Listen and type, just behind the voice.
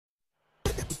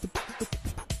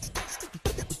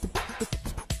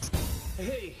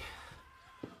Hey,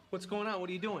 what's going on? What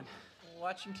are you doing?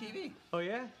 Watching TV. Oh,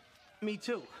 yeah? Me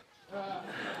too.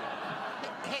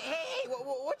 Hey,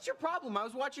 what's your problem? I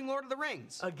was watching Lord of the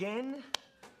Rings. Again?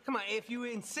 Come on, if you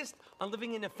insist on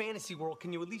living in a fantasy world,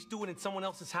 can you at least do it in someone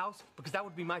else's house? Because that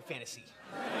would be my fantasy.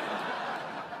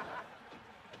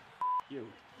 You.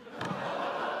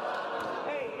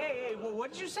 Hey,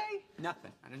 what did you say?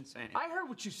 Nothing. I didn't say anything. I heard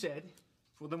what you said.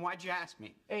 Well, then why'd you ask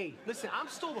me? Hey, listen, I'm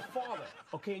still the father,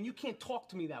 okay? And you can't talk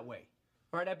to me that way.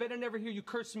 All right, I better never hear you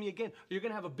cursing me again, or you're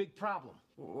gonna have a big problem.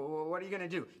 What are you gonna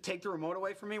do? Take the remote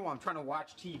away from me while I'm trying to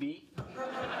watch TV?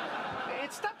 Hey,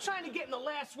 stop trying to get in the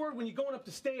last word when you're going up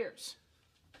the stairs.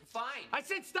 Fine. I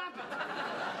said stop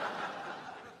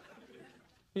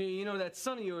it. You know, that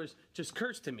son of yours just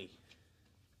cursed to me.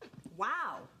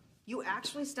 Wow. You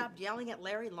actually stopped yelling at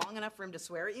Larry long enough for him to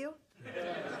swear at you?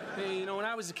 Hey, you know, when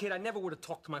I was a kid, I never would have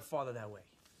talked to my father that way.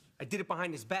 I did it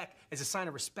behind his back as a sign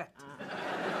of respect.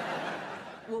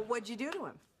 Well, what'd you do to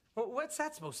him? Well, what's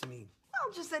that supposed to mean?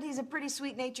 Well, just that he's a pretty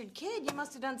sweet-natured kid. You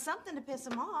must have done something to piss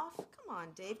him off. Come on,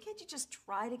 Dave. Can't you just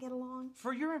try to get along?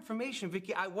 For your information,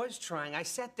 Vicky, I was trying. I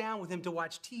sat down with him to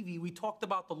watch TV. We talked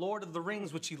about the Lord of the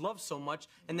Rings, which he loves so much,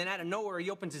 and then out of nowhere, he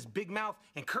opens his big mouth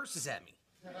and curses at me.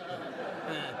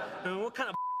 What kind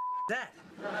of is that?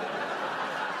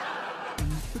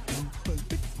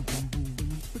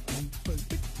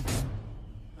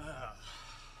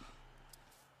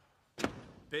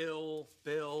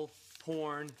 Bill,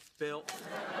 porn, Bill.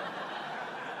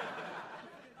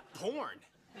 Porn?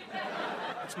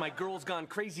 It's my Girls Gone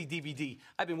Crazy DVD.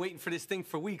 I've been waiting for this thing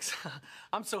for weeks.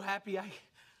 I'm so happy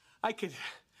I could...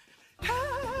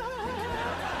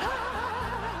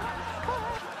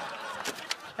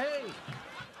 Hey,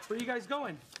 where are you guys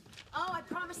going? Oh, I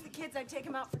promised the kids I'd take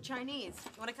them out for Chinese.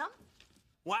 You want to come?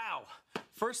 Wow.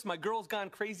 First, my Girls Gone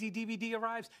Crazy DVD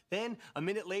arrives. Then, a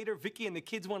minute later, Vicky and the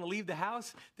kids want to leave the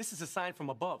house. This is a sign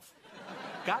from above.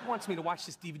 God wants me to watch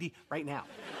this DVD right now.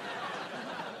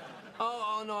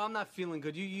 Oh, no, I'm not feeling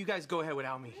good. You guys go ahead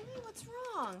without me. Really? What's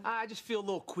wrong? I just feel a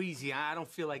little queasy. I don't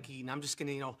feel like eating. I'm just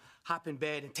gonna, hop in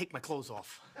bed and take my clothes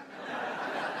off.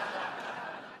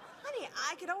 Honey,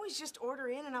 I could always just order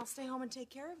in and I'll stay home and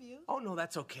take care of you. Oh, no,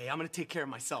 that's okay. I'm gonna take care of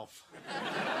myself.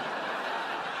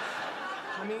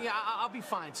 I mean, yeah, I'll be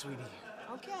fine, sweetie.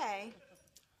 Okay.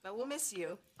 But we'll miss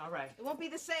you. All right. It won't be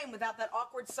the same without that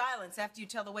awkward silence after you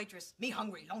tell the waitress, "Me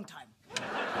hungry, long time."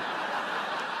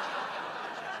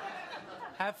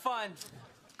 Have fun.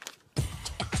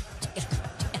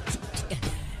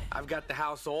 I've got the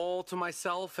house all to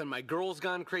myself and my Girls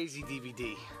Gone Crazy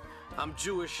DVD. I'm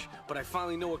Jewish, but I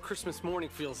finally know what Christmas morning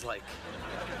feels like.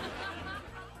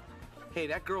 Hey,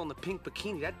 that girl in the pink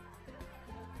bikini,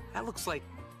 that looks like...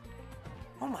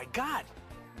 Oh, my God.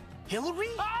 Hillary?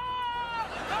 Hey,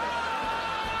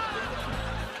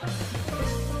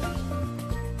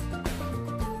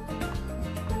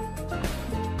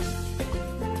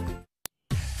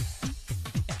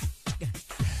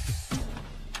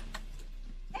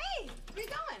 where you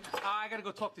going? I gotta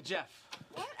go talk to Jeff.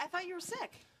 What? I thought you were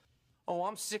sick. Oh,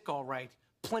 I'm sick, all right.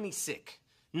 Plenty sick.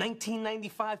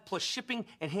 $19.95 plus shipping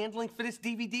and handling for this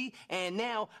DVD, and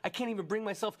now I can't even bring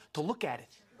myself to look at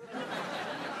it.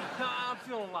 No, I'm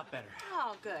feeling a lot better.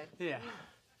 Oh, good. Yeah.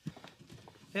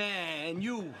 And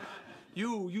you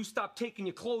stop taking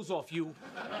your clothes off, you.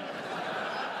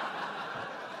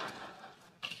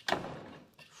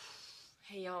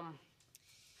 Hey, can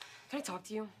I talk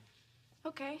to you?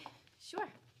 Okay, sure.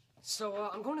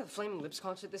 So, I'm going to the Flaming Lips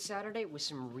concert this Saturday with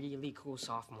some really cool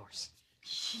sophomores.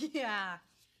 Yeah,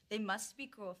 they must be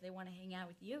cool if they want to hang out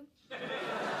with you.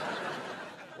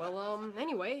 Well,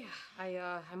 anyway,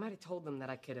 I might have told them that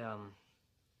I could,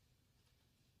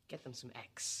 get them some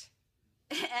X.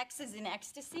 X is in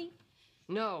ecstasy?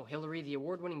 No, Hillary, the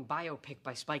award-winning biopic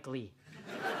by Spike Lee.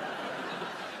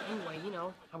 Anyway,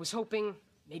 I was hoping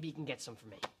maybe you can get some for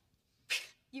me.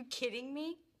 You kidding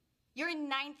me? You're in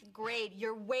 9th grade.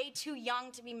 You're way too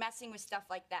young to be messing with stuff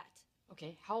like that.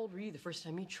 Okay, how old were you the first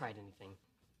time you tried anything?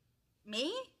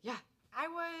 Me? Yeah. I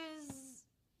was...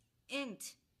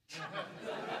 int.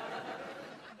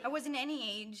 I wasn't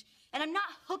any age. And I'm not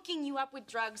hooking you up with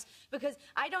drugs because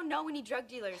I don't know any drug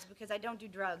dealers because I don't do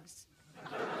drugs.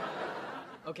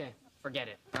 Okay, forget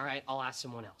it. All right, I'll ask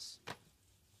someone else.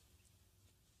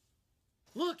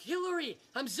 Look, Hillary,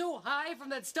 I'm so high from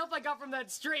that stuff I got from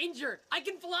that stranger. I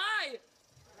can fly!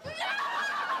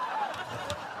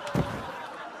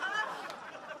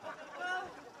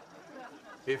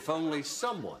 If only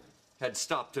someone had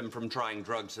stopped him from trying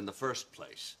drugs in the first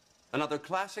place. Another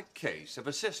classic case of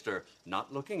a sister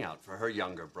not looking out for her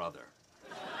younger brother.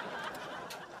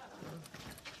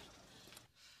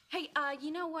 Hey,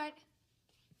 you know what?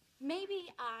 Maybe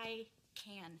I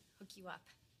can hook you up.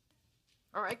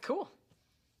 All right, cool.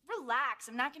 Relax,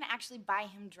 I'm not gonna actually buy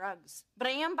him drugs, but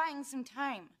I am buying some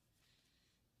time.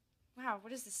 Wow,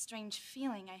 what is this strange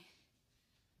feeling? I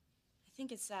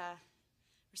think it's,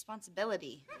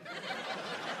 responsibility.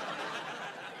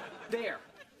 There.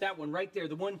 That one right there,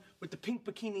 the one with the pink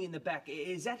bikini in the back.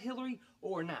 Is that Hillary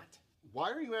or not?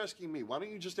 Why are you asking me? Why don't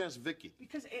you just ask Vicky?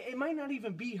 Because it might not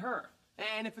even be her.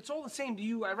 And if it's all the same to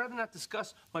you, I'd rather not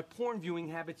discuss my porn viewing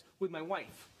habits with my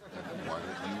wife. And why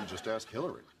don't you just ask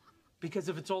Hillary? Because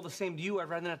if it's all the same to you, I'd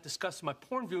rather not discuss my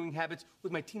porn viewing habits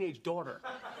with my teenage daughter.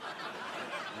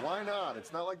 Why not?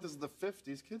 It's not like this is the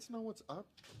 50s. Kids know what's up.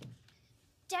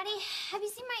 Daddy, have you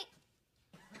seen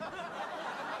my...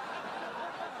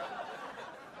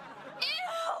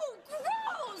 Ew,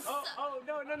 gross!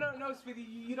 No, sweetie,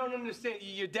 you don't understand.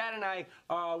 Your dad and I,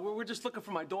 we're just looking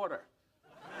for my daughter.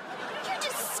 You're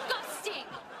disgusting!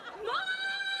 Mom!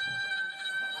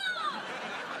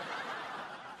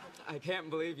 I can't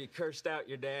believe you cursed out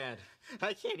your dad.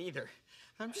 I can't either.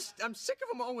 I'm sick of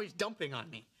him always dumping on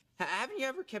me. Haven't you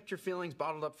ever kept your feelings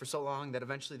bottled up for so long that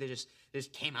eventually they just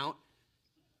came out?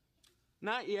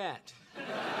 Not yet.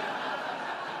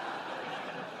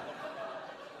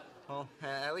 Well,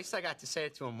 at least I got to say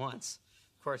it to him once.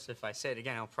 Of course, if I say it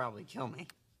again, he'll probably kill me.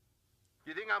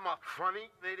 You think I'm a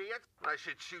funny idiot? I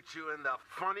should shoot you in the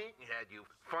funny head, you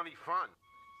funny fun.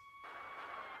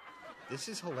 This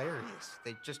is hilarious.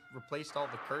 They just replaced all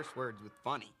the curse words with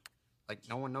funny. Like,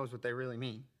 no one knows what they really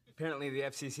mean. Apparently, the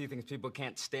FCC thinks people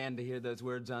can't stand to hear those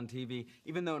words on TV,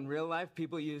 even though in real life,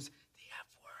 people use the F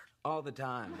word all the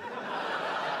time.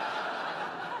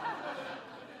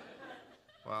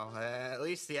 Well, at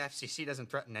least the FCC doesn't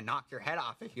threaten to knock your head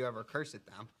off if you ever curse at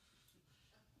them.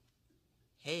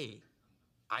 Hey,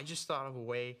 I just thought of a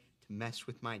way to mess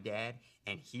with my dad,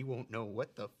 and he won't know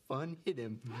what the fun hit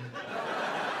him.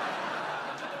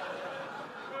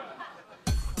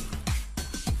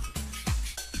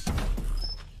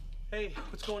 Hey,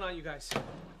 what's going on, you guys?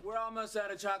 We're almost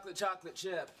out of chocolate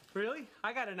chip. Really?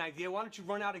 I got an idea. Why don't you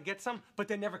run out and get some, but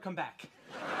then never come back?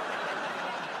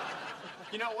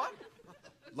 You know what?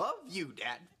 Love you,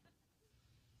 Dad.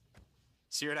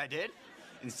 See what I did?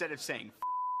 Instead of saying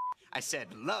I said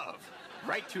love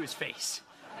right to his face.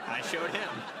 And I showed him.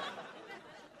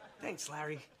 Thanks,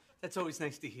 Larry. That's always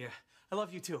nice to hear. I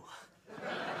love you, too.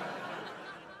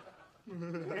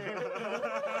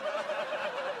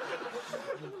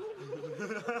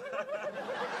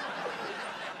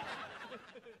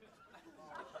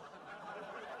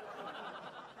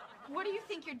 What do you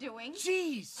think you're doing?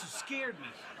 Jeez, you scared me.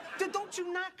 Don't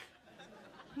you knock?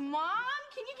 Mom,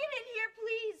 can you get in here,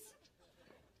 please?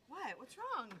 What? What's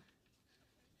wrong?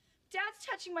 Dad's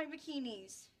touching my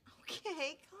bikinis.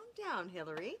 Okay, calm down,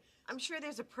 Hillary. I'm sure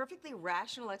there's a perfectly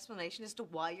rational explanation as to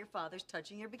why your father's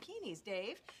touching your bikinis,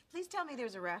 Dave. Please tell me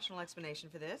there's a rational explanation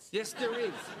for this. Yes, there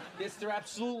is. Yes, there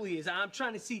absolutely is. I'm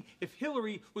trying to see if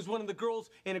Hillary was one of the girls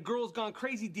in a Girls Gone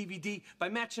Crazy DVD by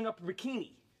matching up her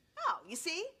bikini. Oh, you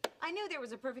see? I knew there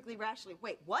was a perfectly rational...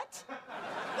 Wait, what?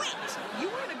 Wait, you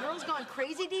were in a Girls Gone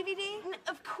Crazy DVD?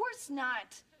 Of course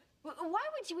not. Why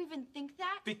would you even think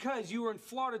that? Because you were in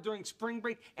Florida during spring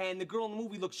break and the girl in the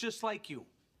movie looks just like you.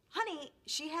 Honey,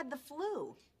 she had the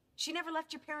flu. She never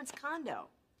left your parents' condo.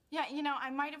 Yeah, you know, I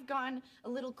might have gone a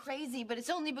little crazy, but it's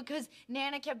only because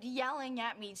Nana kept yelling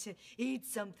at me to eat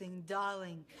something,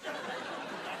 darling.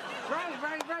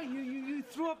 Right. You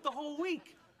threw up the whole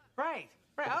week. Right.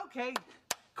 Okay.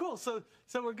 Cool. So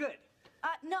we're good.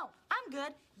 No, I'm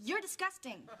good. You're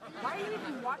disgusting. Why are you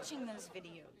even watching those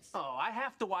videos? Oh, I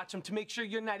have to watch them to make sure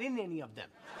you're not in any of them.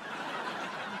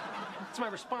 It's my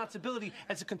responsibility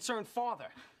as a concerned father.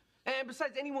 And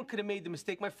besides, anyone could have made the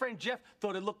mistake. My friend Jeff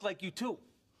thought it looked like you, too.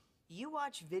 You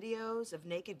watch videos of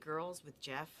naked girls with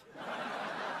Jeff?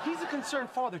 He's a concerned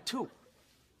father, too.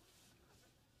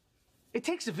 It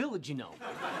takes a village, you know.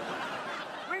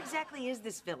 Where exactly is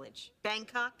this village?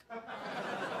 Bangkok?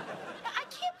 I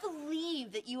can't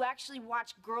believe that you actually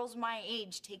watch girls my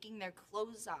age taking their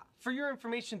clothes off. For your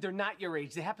information, they're not your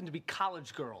age. They happen to be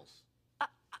college girls.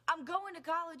 I'm going to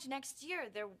college next year.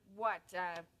 They're, what,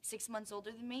 6 months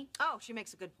older than me? Oh, she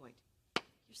makes a good point.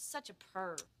 You're such a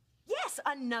perv. Yes,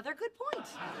 another good point.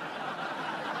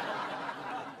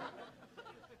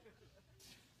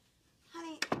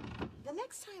 Honey, the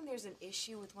next time there's an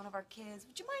issue with one of our kids,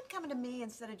 would you mind coming to me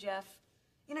instead of Jeff?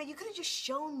 You know, you could have just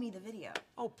shown me the video.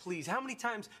 Oh, please. How many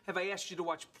times have I asked you to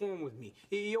watch porn with me?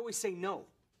 You always say no.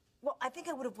 Well, I think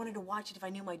I would have wanted to watch it if I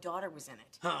knew my daughter was in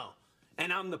it. Oh,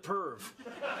 and I'm the perv.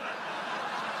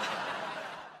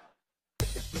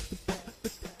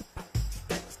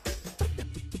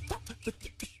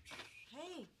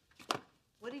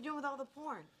 all the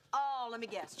porn? Oh, let me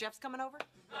guess. Jeff's coming over?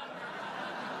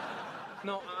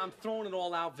 No, I'm throwing it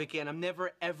all out, Vicky, and I'm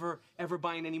never, ever, ever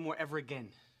buying any more ever again.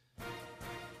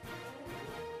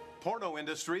 Porno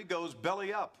industry goes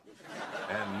belly up.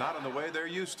 And not in the way they're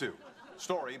used to.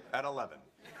 Story at 11.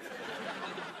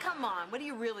 Come on, what are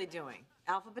you really doing?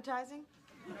 Alphabetizing?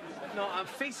 No, I'm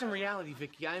facing reality,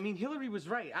 Vicky. I mean, Hillary was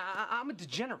right. I'm a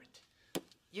degenerate.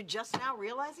 You're just now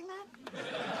realizing that?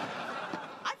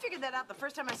 I figured that out the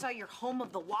first time I saw your Home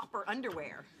of the Whopper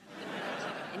underwear.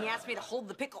 And you asked me to hold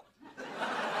the pickle.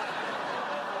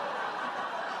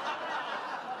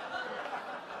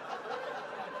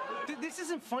 This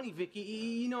isn't funny, Vicky.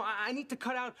 You know, I need to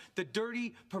cut out the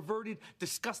dirty, perverted,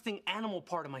 disgusting animal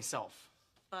part of myself.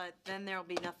 But then there'll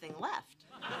be nothing left.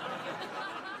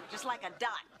 Just like a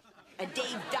dot. A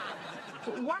Dave dot.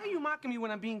 Why are you mocking me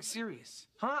when I'm being serious?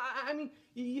 Huh? I mean,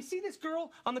 you see this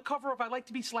girl on the cover of I Like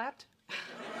to Be Slapped?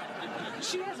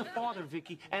 She has a father,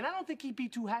 Vicky, and I don't think he'd be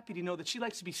too happy to know that she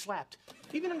likes to be slapped,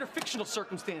 even under fictional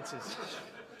circumstances.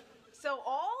 So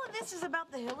all of this is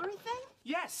about the Hillary thing?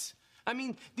 Yes. I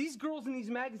mean, these girls in these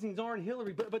magazines aren't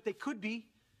Hillary, but they could be.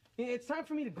 It's time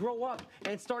for me to grow up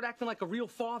and start acting like a real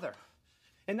father.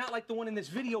 And not like the one in this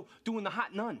video doing the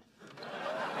hot nun.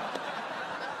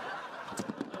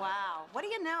 Wow, what do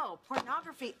you know?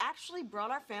 Pornography actually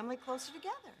brought our family closer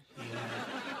together. Yeah.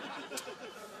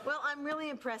 Well, I'm really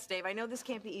impressed, Dave. I know this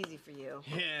can't be easy for you.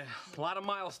 Yeah, a lot of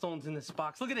milestones in this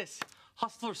box. Look at this.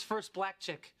 Hustler's first black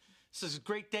chick. This is a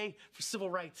great day for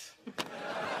civil rights. Well,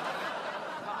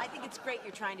 I think it's great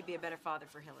you're trying to be a better father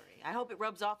for Hillary. I hope it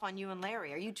rubs off on you and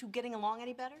Larry. Are you two getting along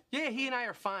any better? Yeah, he and I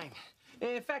are fine.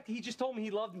 In fact, he just told me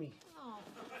he loved me. Oh.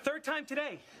 Third time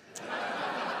today.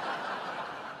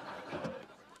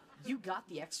 You got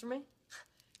the X-ray?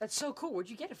 That's so cool.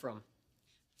 Where'd you get it from?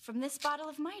 From this bottle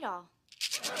of Midol.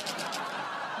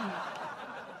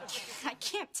 I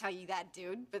can't tell you that,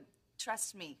 dude, but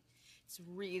trust me, it's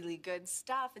really good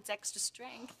stuff. It's extra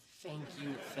strength. Thank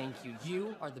you, thank you.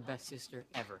 You are the best sister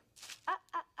ever.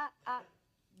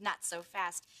 Not so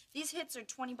fast. These hits are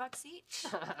 $20 each.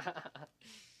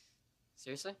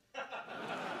 Seriously?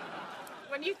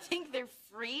 When you think they're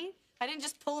free, I didn't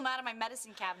just pull them out of my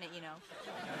medicine cabinet, you know.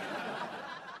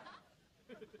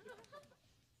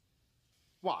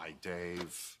 Why,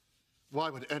 Dave? Why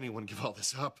would anyone give all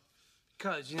this up?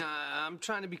 Because, you know, I'm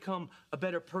trying to become a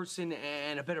better person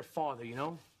and a better father, you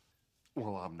know?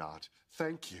 Well, I'm not.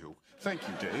 Thank you. Thank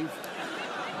you, Dave.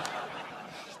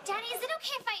 Daddy, is it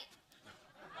okay if I...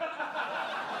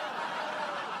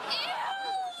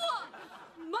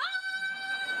 Ew! Mom!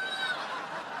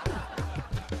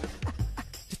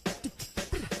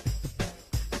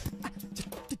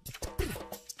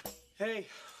 Hey,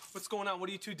 what's going on? What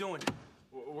are you two doing?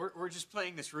 We're just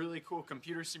playing this really cool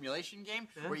computer simulation game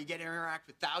where you get to interact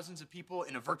with thousands of people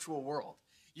in a virtual world.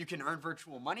 You can earn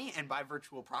virtual money and buy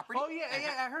virtual property. Oh,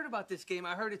 yeah, I heard about this game.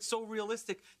 I heard it's so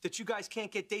realistic that you guys can't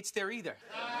get dates there either.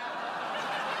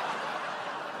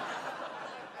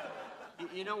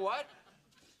 You know what?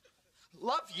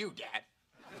 Love you, Dad.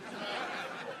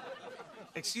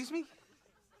 Excuse me?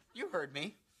 You heard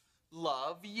me.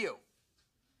 Love you.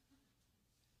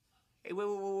 Hey,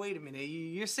 wait a minute.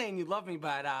 You're saying you love me,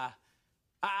 but I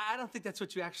don't think that's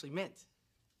what you actually meant.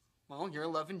 Well, you're a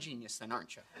loving genius then,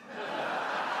 aren't you?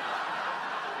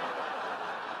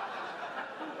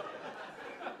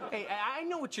 Hey, I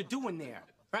know what you're doing there,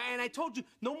 right? And I told you,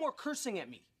 no more cursing at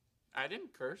me. I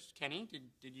didn't curse. Kenny,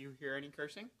 did you hear any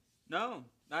cursing? No,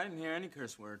 I didn't hear any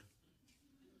curse word.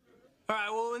 All right,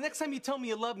 well, the next time you tell me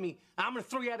you love me, I'm gonna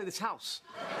throw you out of this house.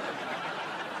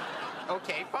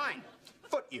 Okay, fine.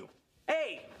 Foot you.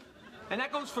 Hey, and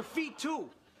that goes for feet, too.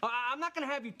 I'm not gonna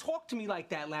have you talk to me like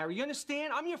that, Larry. You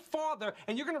understand? I'm your father,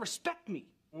 and you're gonna respect me.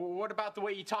 Well, what about the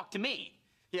way you talk to me?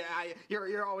 Yeah,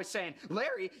 you're always saying,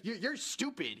 Larry, you're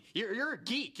stupid. You're a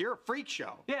geek. You're a freak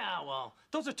show. Yeah, well,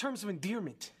 those are terms of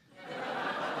endearment.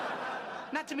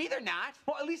 Not to me, they're not.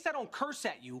 Well, at least I don't curse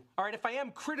at you. All right, if I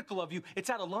am critical of you, it's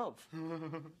out of love.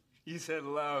 You said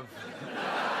love.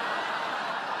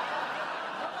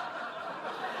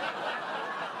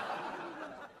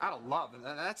 Out of love,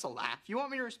 that's a laugh. You want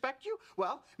me to respect you?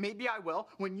 Well, maybe I will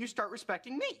when you start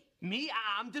respecting me. Me?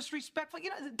 I'm disrespectful?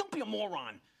 You know, don't be a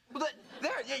moron. Well,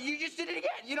 there, you just did it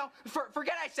again. You know,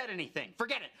 forget I said anything.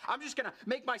 Forget it. I'm just gonna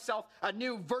make myself a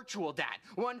new virtual dad.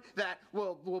 One that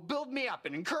will build me up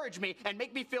and encourage me and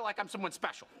make me feel like I'm someone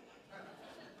special.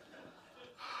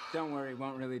 Don't worry,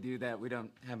 won't really do that. We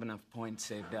don't have enough points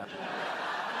saved up.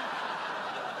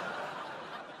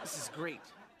 This is great.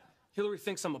 Hillary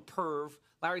thinks I'm a perv.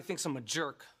 Larry thinks I'm a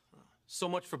jerk. So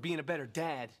much for being a better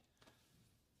dad.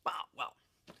 Well,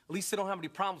 At least they don't have any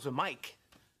problems with Mike.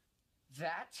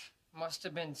 That must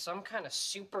have been some kind of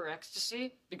super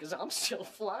ecstasy, because I'm still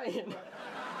flying.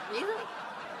 Really?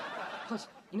 Plus,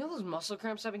 you know those muscle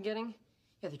cramps I've been getting?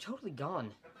 Yeah, they're totally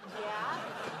gone.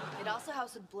 Yeah? It also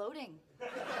helps with bloating.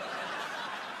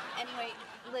 Anyway,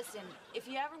 listen, if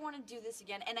you ever want to do this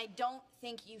again, and I don't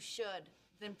think you should,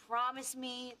 then promise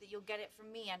me that you'll get it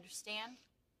from me, understand?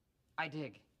 I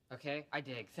dig, okay? I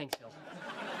dig. Thanks, Hill.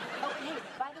 Oh, and hey,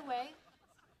 by the way,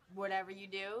 whatever you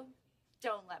do,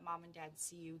 don't let Mom and Dad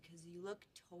see you, because you look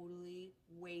totally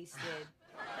wasted.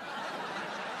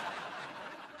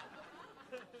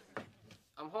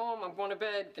 I'm home. I'm going to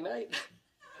bed. Good night.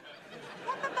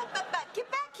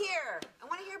 Get back here. I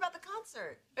want to hear about the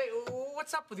concert. Hey,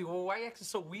 what's up with you? Why are you acting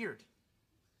so weird?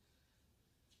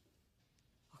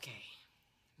 Okay.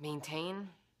 Maintain.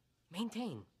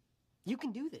 You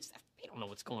can do this. They don't know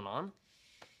what's going on.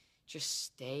 Just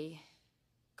stay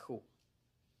cool.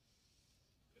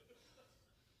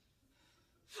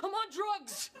 I'm on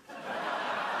drugs! What?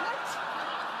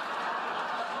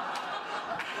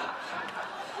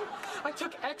 I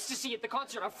took ecstasy at the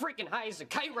concert. I'm freaking high as a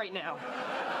kite right now.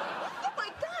 Oh my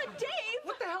God, Dave!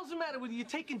 What the hell's the matter with you? You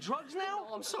taking drugs now?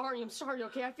 Oh, I'm sorry,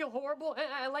 okay? I feel horrible, and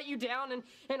I let you down, and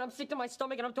I'm sick to my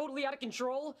stomach, and I'm totally out of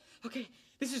control. Okay,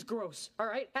 this is gross, all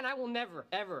right? And I will never,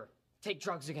 ever take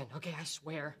drugs again, okay? I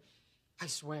swear.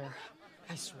 That's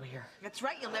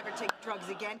right, you'll never take drugs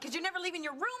again, because you're never leaving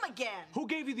your room again. Who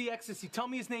gave you the ecstasy? Tell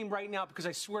me his name right now, because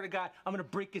I swear to God, I'm gonna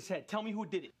break his head. Tell me who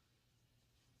did it.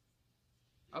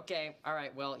 Okay, all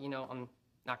right, well, you know, I'm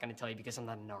not gonna tell you because I'm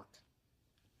not a narc.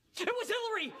 It was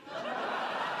Hillary!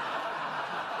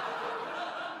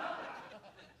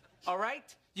 All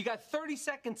right? You got 30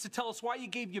 seconds to tell us why you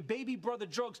gave your baby brother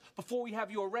drugs before we have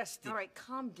you arrested. All right,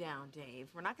 calm down, Dave.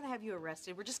 We're not going to have you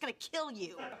arrested. We're just going to kill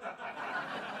you.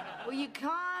 Will you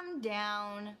calm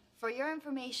down? For your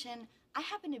information, I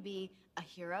happen to be a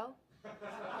hero.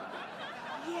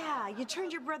 Yeah, you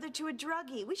turned your brother to a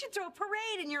druggie. We should throw a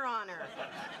parade in your honor.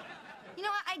 You know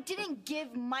what? I didn't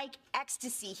give Mike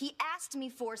ecstasy. He asked me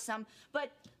for some,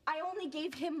 but I only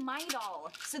gave him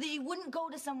Midol so that he wouldn't go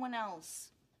to someone else.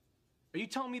 Are you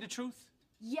telling me the truth?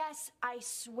 Yes, I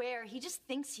swear. He just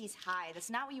thinks he's high. That's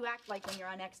not what you act like when you're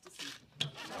on ecstasy.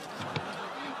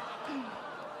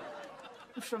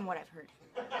 From what I've heard.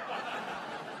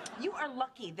 You are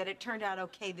lucky that it turned out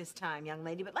okay this time, young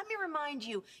lady, but let me remind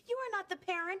you, you are not the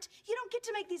parent. You don't get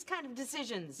to make these kind of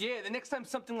decisions. Yeah, the next time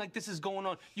something like this is going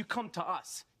on, you come to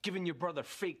us, giving your brother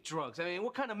fake drugs. I mean,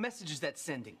 what kind of message is that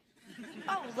sending?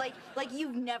 Oh, like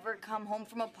you've never come home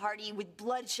from a party with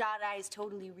bloodshot eyes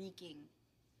totally reeking.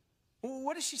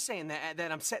 What is she saying,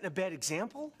 that I'm setting a bad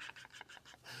example?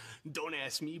 Don't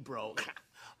ask me, bro.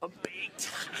 I'm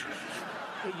baked.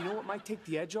 Hey, you know what might take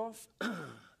the edge off?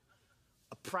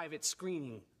 A private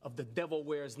screening of The Devil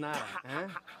Wears Nada, huh?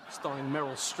 Starring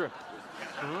Meryl Streep.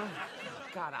 Huh?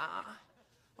 God,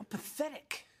 I'm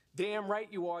pathetic. Damn right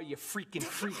you are, you freaking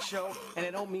freak show, and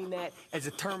I don't mean that as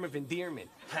a term of endearment.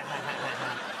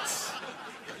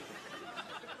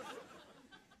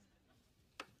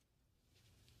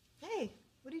 Hey,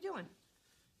 what are you doing?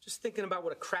 Just thinking about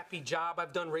what a crappy job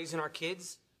I've done raising our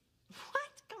kids. What?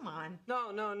 Come on.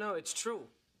 No, it's true.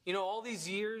 You know, all these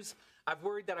years, I've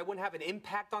worried that I wouldn't have an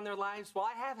impact on their lives. Well,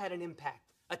 I have had an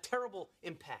impact, a terrible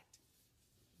impact.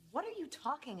 What are you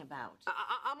talking about?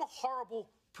 I'm a horrible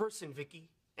person, Vicky.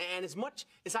 And as much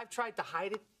as I've tried to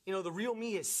hide it, you know, the real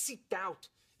me has seeped out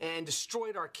and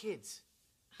destroyed our kids.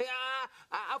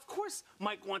 Of course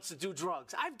Mike wants to do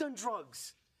drugs. I've done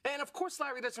drugs. And of course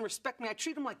Larry doesn't respect me. I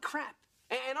treat him like crap.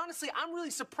 And honestly, I'm really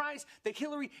surprised that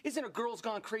Hillary isn't a girl's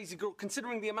gone crazy girl,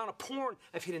 considering the amount of porn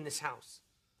I've hid in this house.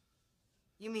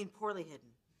 You mean poorly hidden?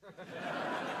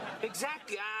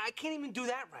 Exactly. I can't even do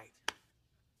that right.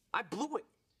 I blew it.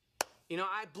 You know,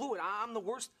 I blew it. I'm the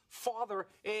worst father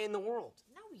in the world.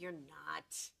 No, you're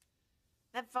not.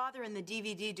 That father in the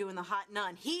DVD doing the hot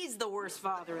nun, he's the worst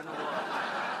father in the world.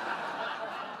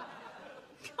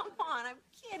 Come on, I'm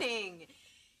kidding.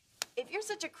 If you're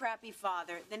such a crappy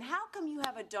father, then how come you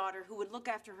have a daughter who would look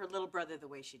after her little brother the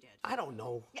way she did? I don't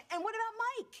know. Yeah, and what about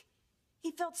Mike?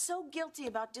 He felt so guilty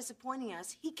about disappointing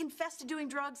us, he confessed to doing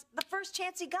drugs the first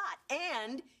chance he got,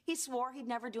 and he swore he'd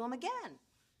never do them again.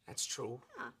 That's true.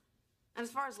 Yeah. And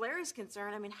as far as Larry's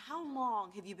concerned, I mean, how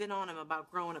long have you been on him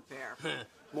about growing a pair?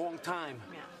 Long time.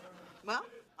 Yeah. Well,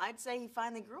 I'd say he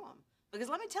finally grew them. Because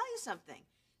let me tell you something.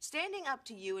 Standing up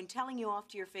to you and telling you off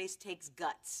to your face takes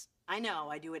guts. I know,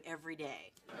 I do it every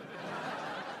day.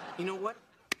 You know what?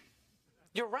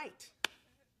 You're right.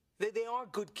 They are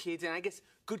good kids, and I guess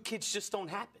good kids just don't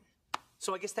happen.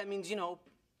 So I guess that means, you know,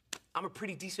 I'm a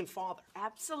pretty decent father.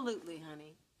 Absolutely,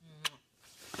 honey.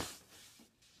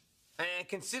 And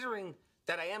considering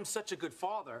that I am such a good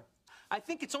father, I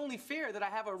think it's only fair that I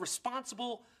have a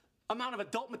responsible amount of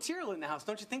adult material in the house.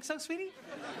 Don't you think so, sweetie?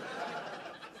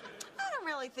 I don't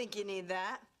really think you need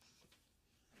that.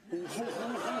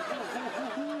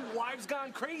 Wives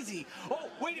gone crazy. Oh,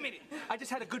 wait a minute. I just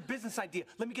had a good business idea.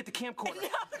 Let me get the camcorder. No.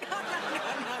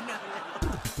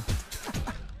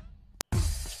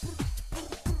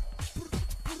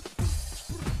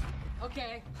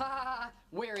 Okay,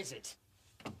 where is it?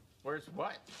 Where's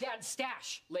what? Dad's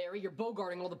stash. Larry, you're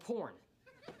bogarting all the porn.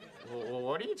 Well,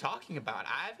 what are you talking about?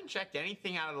 I haven't checked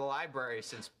anything out of the library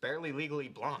since Barely Legally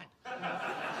Blonde. And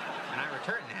I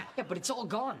returned that. Yeah, but it's all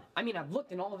gone. I mean, I've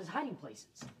looked in all of his hiding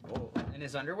places. Oh, in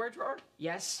his underwear drawer?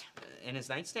 Yes. In his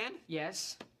nightstand?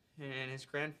 Yes. In his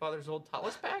grandfather's old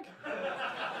Tallis bag?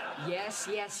 Yes.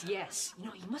 You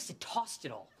know, he must have tossed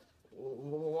it all.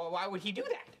 Why would he do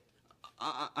that?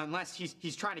 Unless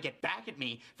he's trying to get back at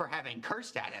me for having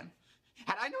cursed at him.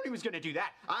 Had I known he was going to do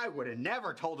that, I would have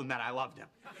never told him that I loved him.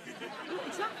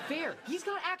 It's not fair. He's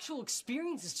got actual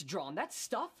experiences to draw on. That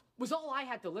stuff was all I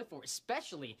had to live for,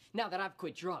 especially now that I've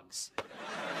quit drugs.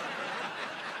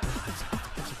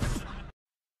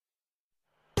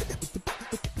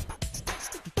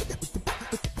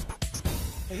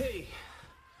 Hey,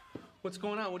 what's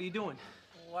going on? What are you doing?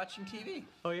 Watching TV.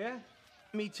 Oh, yeah?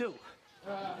 Me too.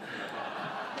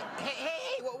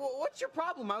 Hey, what's your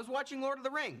problem? I was watching Lord of the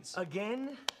Rings.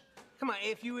 Again? Come on,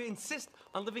 if you insist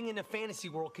on living in a fantasy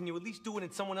world, can you at least do it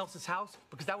in someone else's house?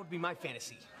 Because that would be my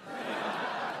fantasy.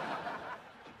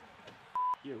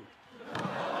 You.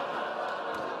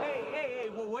 Hey,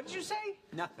 what did you say?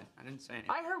 Nothing. I didn't say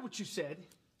anything. I heard what you said.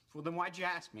 Well, then why'd you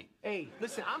ask me? Hey,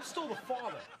 listen, I'm still the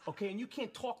father, okay? And you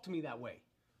can't talk to me that way.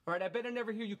 All right, I better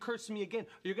never hear you cursing me again, or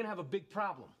you're gonna have a big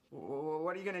problem.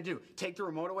 What are you gonna do? Take the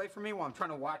remote away from me while I'm trying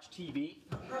to watch TV?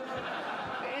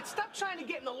 And stop trying to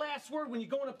get in the last word when you're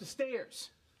going up the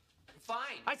stairs.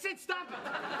 Fine. I said stop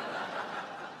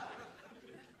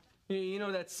it. You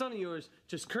know, that son of yours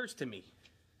just cursed at me.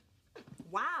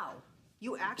 Wow.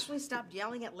 You actually stopped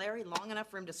yelling at Larry long enough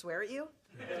for him to swear at you?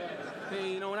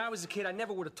 Hey, you know, when I was a kid, I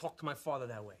never would have talked to my father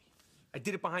that way. I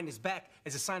did it behind his back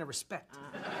as a sign of respect.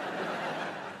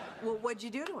 Well, what'd you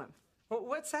do to him? Well,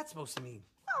 what's that supposed to mean?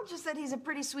 Well, just that he's a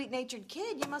pretty sweet-natured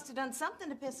kid. You must have done something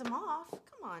to piss him off.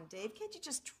 Come on, Dave. Can't you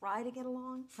just try to get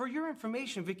along? For your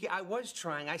information, Vicky, I was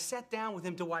trying. I sat down with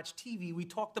him to watch TV. We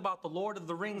talked about the Lord of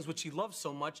the Rings, which he loves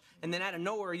so much, and then out of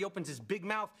nowhere, he opens his big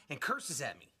mouth and curses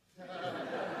at me.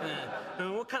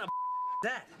 What kind of is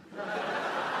that?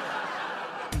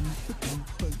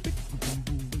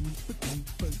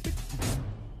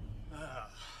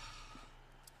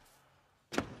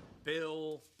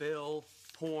 Bill,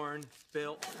 porn,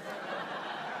 Bill.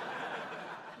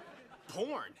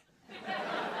 Porn?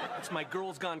 It's my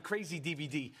Girls Gone Crazy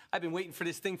DVD. I've been waiting for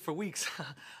this thing for weeks.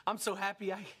 I'm so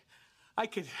happy I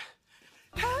could...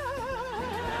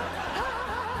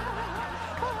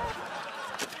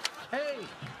 Hey,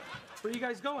 where are you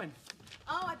guys going?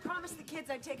 Oh, I promised the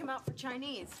kids I'd take them out for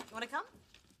Chinese. You want to come?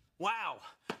 Wow.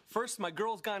 First, my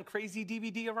Girls Gone Crazy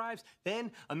DVD arrives.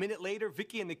 Then, a minute later,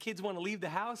 Vicky and the kids want to leave the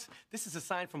house. This is a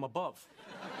sign from above.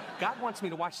 God wants me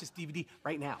to watch this DVD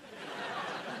right now.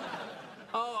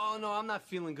 Oh, no, I'm not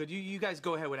feeling good. You guys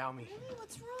go ahead without me. Hey,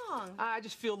 what's wrong? I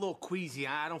just feel a little queasy.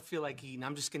 I don't feel like eating.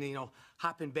 I'm just gonna,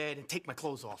 hop in bed and take my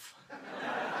clothes off.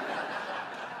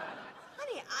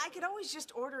 Honey, I could always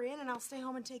just order in and I'll stay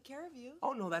home and take care of you.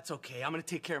 Oh, no, that's okay. I'm gonna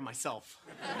take care of myself.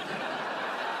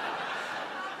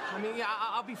 I mean, yeah,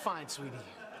 I'll be fine, sweetie.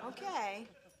 Okay.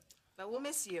 But we'll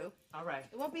miss you. All right.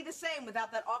 It won't be the same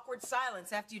without that awkward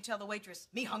silence after you tell the waitress,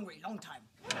 "Me hungry, long time."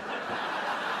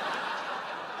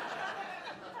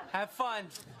 Have fun.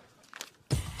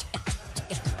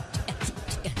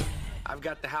 I've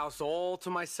got the house all to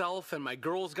myself and my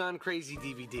Girls Gone Crazy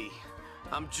DVD.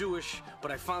 I'm Jewish,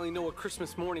 but I finally know what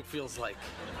Christmas morning feels like.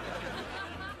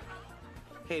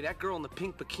 Hey, that girl in the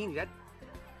pink bikini,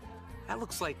 that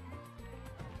looks like...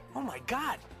 Oh, my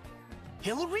God.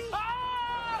 Hillary?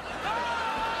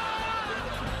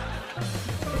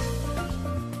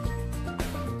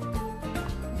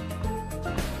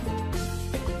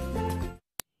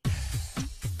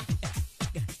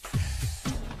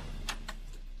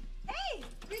 Hey,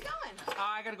 where you going?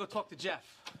 I gotta go talk to Jeff.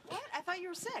 What? I thought you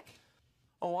were sick.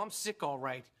 Oh, I'm sick, all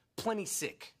right. Plenty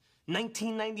sick.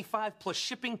 $19.95 plus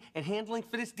shipping and handling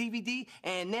for this DVD,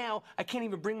 and now I can't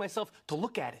even bring myself to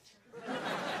look at it.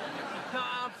 No,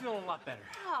 I'm feeling a lot better.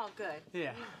 Oh, good.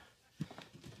 Yeah.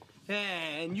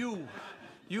 And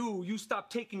you stop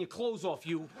taking your clothes off,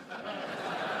 you.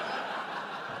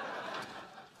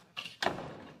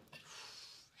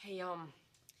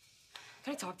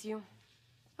 can I talk to you?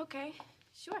 Okay,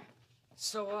 sure.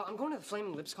 So, I'm going to the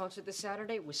Flaming Lips concert this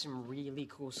Saturday with some really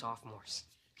cool sophomores.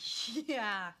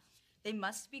 Yeah, they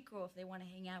must be cool if they want to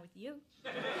hang out with you.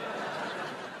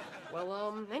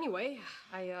 Well, anyway,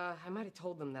 I might have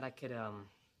told them that I could,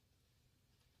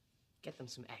 get them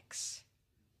some X.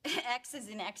 X is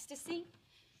in ecstasy?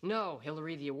 No,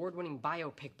 Hillary, the award-winning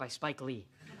biopic by Spike Lee.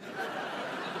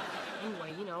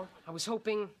 Anyway, you know, I was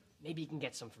hoping maybe you can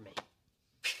get some for me.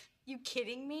 You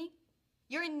kidding me?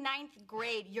 You're in 9th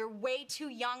grade. You're way too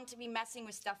young to be messing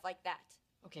with stuff like that.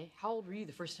 Okay, how old were you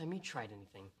the first time you tried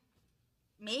anything?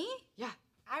 Me? Yeah.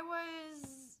 I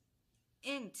was...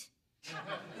 int.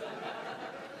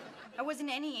 I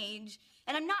wasn't any age.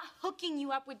 And I'm not hooking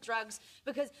you up with drugs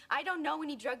because I don't know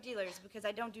any drug dealers because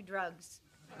I don't do drugs.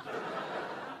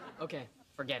 Okay,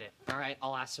 forget it. All right,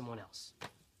 I'll ask someone else.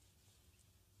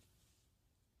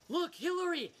 Look,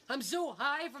 Hillary, I'm so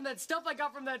high from that stuff I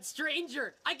got from that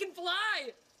stranger. I can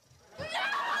fly!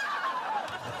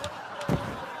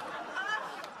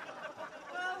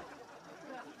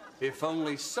 If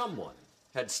only someone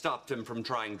had stopped him from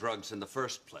trying drugs in the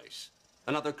first place.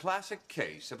 Another classic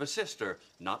case of a sister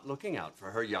not looking out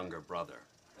for her younger brother.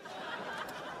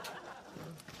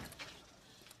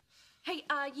 Hey,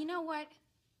 you know what?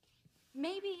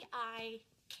 Maybe I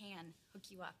can hook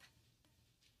you up.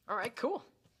 All right, cool.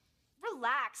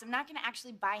 Relax, I'm not gonna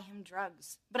actually buy him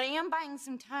drugs, but I am buying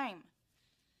some time.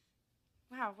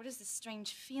 Wow, what is this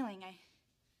strange feeling? I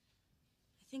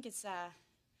think it's,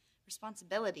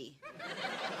 responsibility.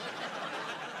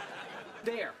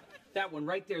 There, that one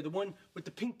right there, the one with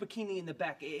the pink bikini in the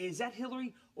back. Is that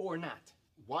Hillary or not?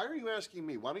 Why are you asking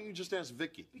me? Why don't you just ask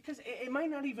Vicky? Because it might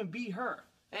not even be her.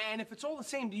 And if it's all the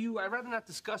same to you, I'd rather not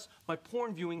discuss my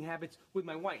porn viewing habits with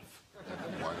my wife.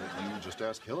 Why don't you just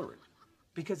ask Hillary?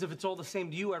 Because if it's all the same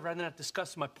to you, I'd rather not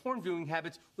discuss my porn viewing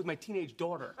habits with my teenage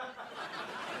daughter.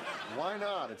 Why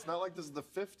not? It's not like this is the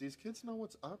 50s. Kids know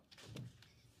what's up.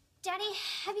 Daddy,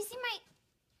 have you seen my...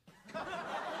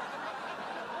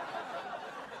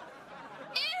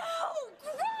 Ew,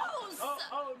 gross!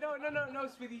 Oh, no,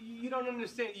 sweetie, you don't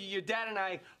understand. Your dad and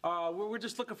I, we're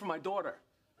just looking for my daughter.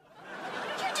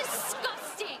 You're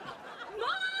disgusting! Mom!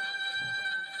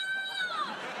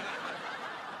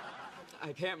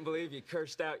 I can't believe you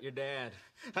cursed out your dad.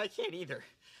 I can't either.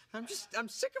 I'm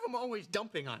sick of them always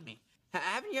dumping on me.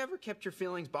 Haven't you ever kept your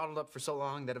feelings bottled up for so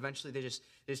long that eventually they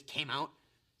just came out?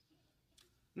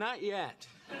 Not yet.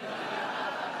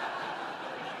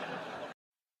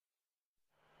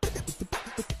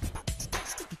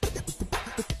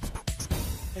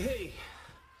 Hey,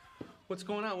 what's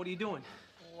going on? What are you doing?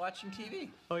 Watching TV.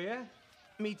 Oh, yeah?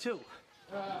 Me too.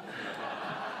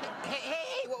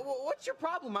 Hey, what's your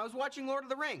problem? I was watching Lord of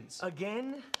the Rings.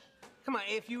 Again? Come on,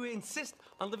 if you insist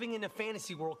on living in a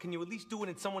fantasy world, can you at least do it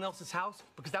in someone else's house?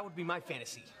 Because that would be my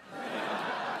fantasy.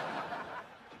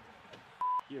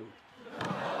 You.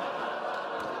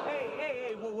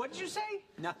 Hey, what did you say?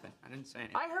 Nothing. I didn't say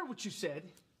anything. I heard what you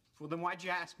said. Well, then why'd you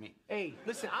ask me? Hey,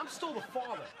 listen, I'm still the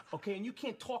father, okay? And you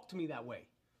can't talk to me that way.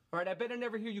 All right, I better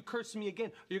never hear you cursing me again,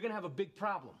 or you're gonna have a big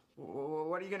problem.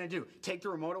 What are you gonna do? Take the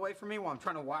remote away from me while I'm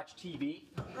trying to watch TV?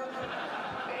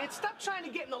 And stop trying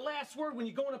to get in the last word when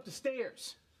you're going up the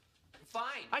stairs.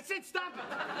 Fine. I said stop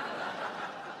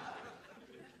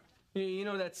it. You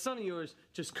know, that son of yours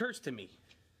just cursed to me.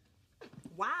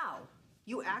 Wow.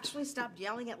 You actually stopped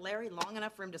yelling at Larry long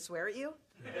enough for him to swear at you?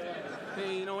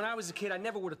 Hey, you know, when I was a kid, I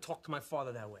never would have talked to my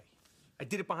father that way. I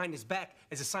did it behind his back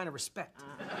as a sign of respect.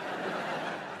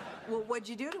 Well, what'd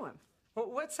you do to him? Well,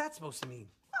 what's that supposed to mean?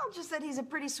 Well, just that he's a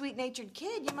pretty sweet-natured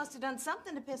kid. You must have done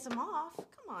something to piss him off.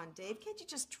 Come on, Dave. Can't you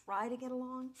just try to get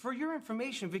along? For your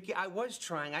information, Vicky, I was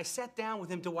trying. I sat down with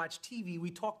him to watch TV.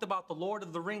 We talked about the Lord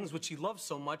of the Rings, which he loves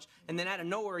so much, and then out of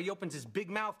nowhere, he opens his big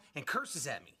mouth and curses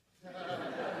at me.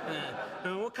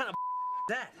 What kind of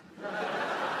is that?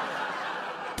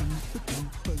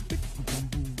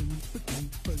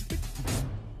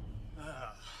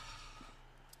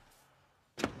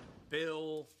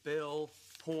 Bill,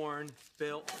 porn,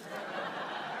 Bill.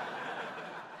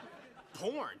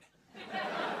 Porn?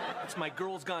 It's my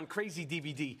Girls Gone Crazy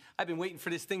DVD. I've been waiting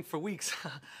for this thing for weeks.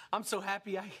 I'm so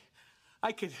happy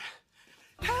I could...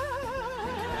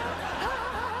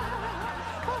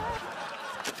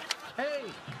 Hey,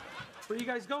 where are you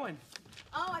guys going?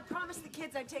 Oh, I promised the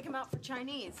kids I'd take them out for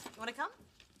Chinese. You want to come?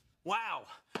 Wow.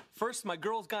 First, my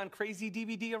Girls Gone Crazy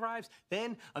DVD arrives.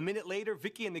 Then, a minute later,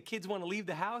 Vicky and the kids want to leave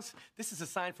the house. This is a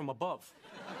sign from above.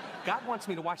 God wants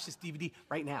me to watch this DVD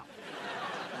right now.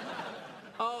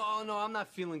 Oh, Oh, no, I'm not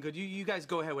feeling good. You guys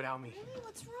go ahead without me. Really?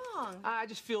 What's wrong? I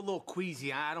just feel a little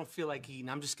queasy. I don't feel like eating.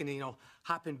 I'm just gonna,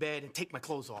 hop in bed and take my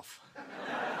clothes off.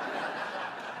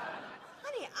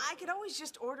 Honey, I could always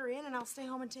just order in and I'll stay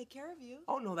home and take care of you.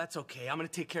 Oh, no, that's okay. I'm gonna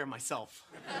take care of myself.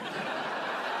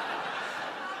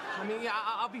 I mean, yeah,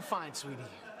 I'll be fine, sweetie.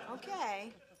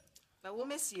 Okay. But we'll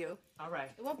miss you. All right.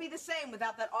 It won't be the same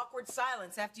without that awkward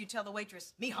silence after you tell the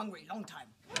waitress, "Me hungry, long time."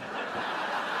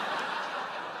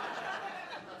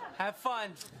 Have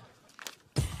fun.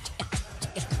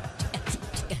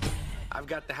 I've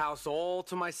got the house all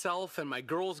to myself and my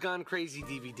Girls Gone Crazy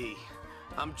DVD.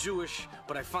 I'm Jewish,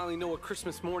 but I finally know what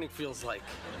Christmas morning feels like.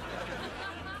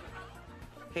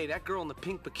 Hey, that girl in the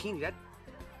pink bikini,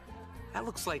 that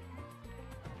looks like...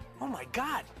 Oh, my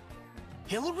God.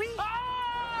 Hillary?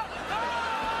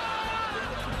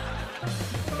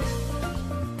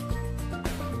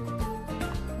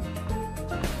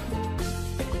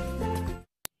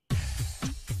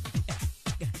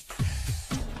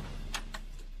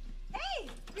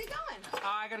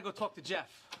 I gotta go talk to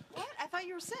Jeff. What? I thought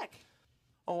you were sick.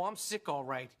 Oh, I'm sick, all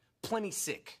right. Plenty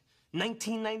sick.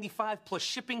 $19.95 plus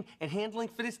shipping and handling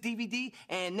for this DVD,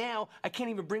 and now I can't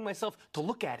even bring myself to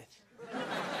look at it.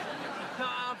 No,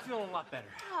 I'm feeling a lot better.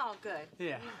 Oh, good.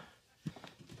 Yeah.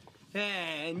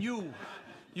 And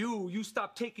you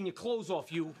stop taking your clothes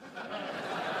off, you.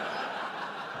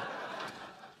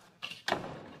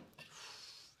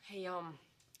 Hey, can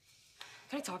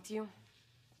I talk to you?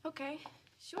 Okay,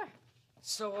 sure.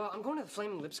 So, I'm going to the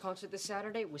Flaming Lips concert this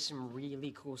Saturday with some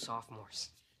really cool sophomores.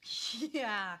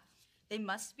 Yeah, they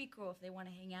must be cool if they want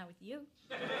to hang out with you.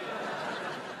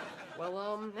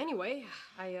 Well, anyway,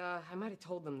 I might have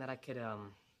told them that I could,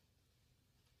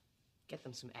 get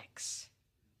them some X.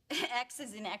 X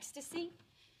is in ecstasy?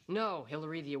 No,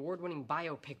 Hillary, the award-winning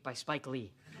biopic by Spike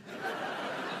Lee.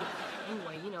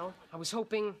 Anyway, I was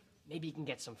hoping maybe you can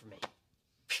get some for me.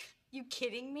 You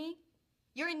kidding me?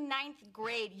 You're in 9th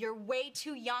grade. You're way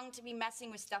too young to be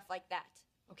messing with stuff like that.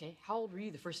 Okay, how old were you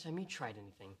the first time you tried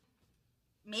anything?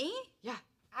 Me? Yeah.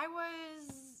 I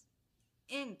was...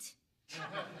 int.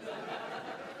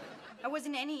 I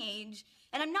wasn't any age.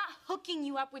 And I'm not hooking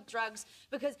you up with drugs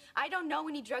because I don't know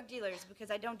any drug dealers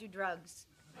because I don't do drugs.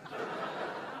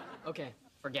 Okay,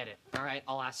 forget it. All right,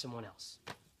 I'll ask someone else.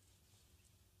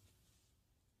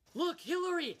 Look,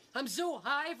 Hillary, I'm so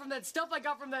high from that stuff I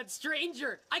got from that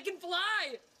stranger. I can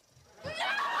fly!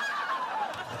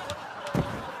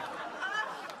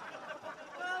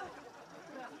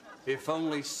 If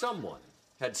only someone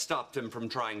had stopped him from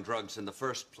trying drugs in the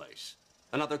first place.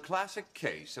 Another classic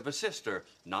case of a sister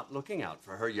not looking out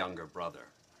for her younger brother.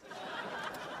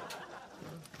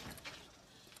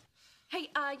 Hey,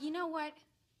 you know what?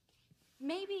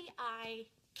 Maybe I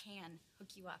can hook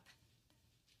you up.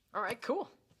 All right,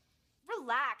 cool.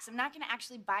 Relax, I'm not gonna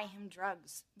actually buy him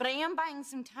drugs, but I am buying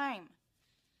some time.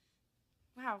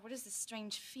 Wow, what is this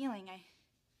strange feeling? I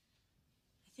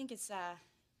think it's,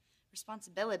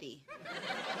 responsibility.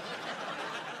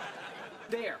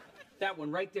 There, that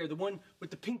one right there, the one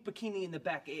with the pink bikini in the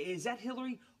back. Is that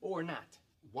Hillary or not?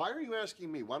 Why are you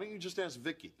asking me? Why don't you just ask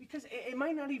Vicky? Because it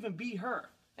might not even be her.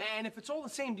 And if it's all the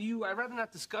same to you, I'd rather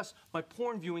not discuss my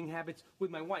porn viewing habits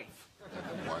with my wife.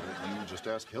 Why don't you just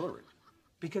ask Hillary?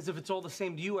 Because if it's all the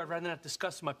same to you, I'd rather not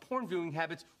discuss my porn viewing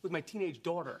habits with my teenage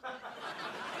daughter.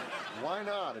 Why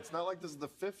not? It's not like this is the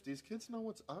 50s. Kids know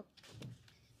what's up.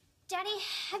 Daddy,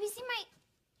 have you seen my...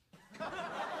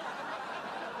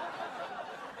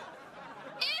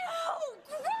 Ew,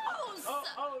 gross!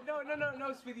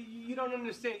 No, sweetie, you don't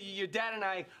understand. Your dad and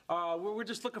I, we're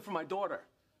just looking for my daughter.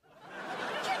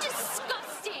 You're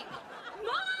disgusting!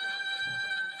 Mom!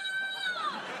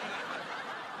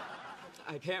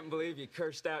 I can't believe you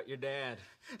cursed out your dad.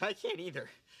 I can't either.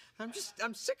 I'm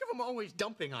sick of them always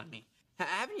dumping on me.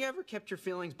 Haven't you ever kept your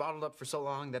feelings bottled up for so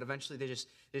long that eventually they just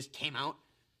came out?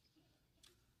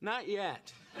 Not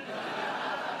yet.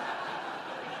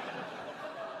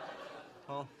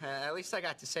 Well, at least I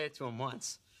got to say it to him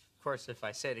once. Of course, if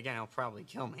I say it again, he'll probably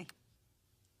kill me.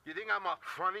 You think I'm a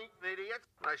funny idiot?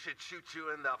 I should shoot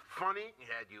you in the funny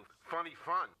head, you funny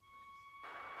fun.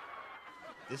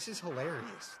 This is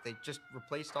hilarious. They just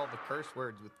replaced all the curse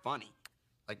words with funny.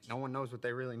 Like, no one knows what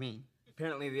they really mean.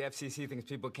 Apparently, the FCC thinks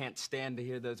people can't stand to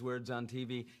hear those words on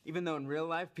TV, even though in real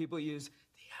life, people use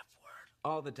the F word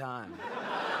all the time.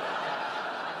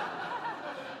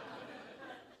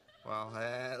 Well,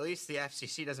 at least the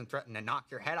FCC doesn't threaten to knock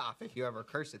your head off if you ever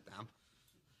curse at them.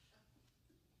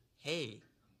 Hey,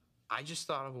 I just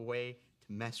thought of a way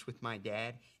to mess with my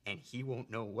dad, and he won't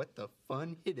know what the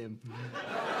fun hit him.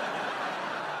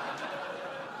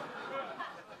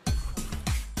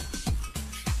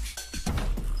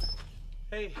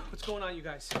 Hey, what's going on, you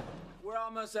guys? We're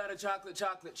almost out of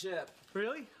chocolate chip.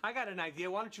 Really? I got an idea.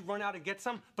 Why don't you run out and get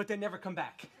some, but then never come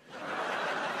back?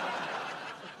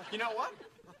 You know what?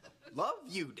 Love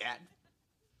you, Dad.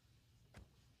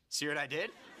 See what I did?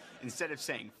 Instead of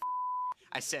saying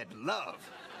I said love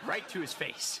right to his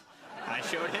face. And I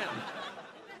showed him.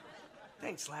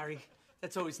 Thanks, Larry.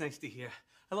 That's always nice to hear.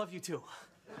 I love you, too.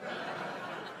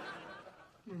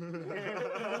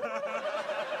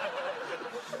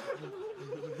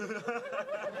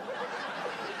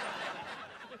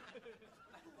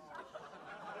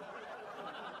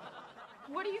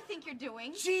 What do you think you're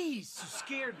doing? Jeez, you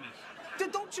scared me.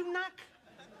 Don't you knock?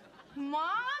 Mom,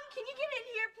 can you get in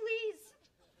here, please?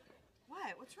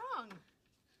 What? What's wrong?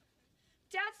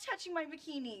 Dad's touching my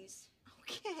bikinis.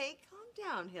 Okay, calm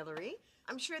down, Hillary.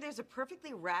 I'm sure there's a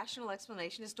perfectly rational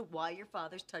explanation as to why your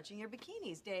father's touching your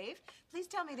bikinis, Dave. Please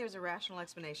tell me there's a rational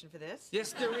explanation for this.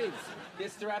 Yes, there is.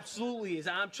 Yes, there absolutely is.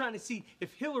 I'm trying to see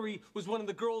if Hillary was one of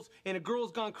the girls in a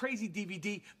Girls Gone Crazy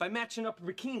DVD by matching up her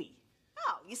bikini.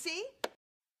 Oh, you see?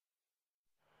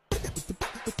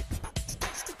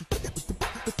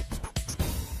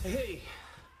 Hey,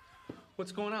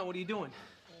 what's going on? What are you doing?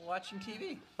 Watching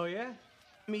TV. Oh, yeah?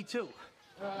 Me too.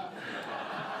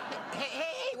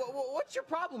 Hey, what's your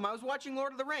problem? I was watching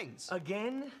Lord of the Rings.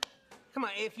 Again? Come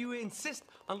on, if you insist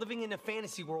on living in a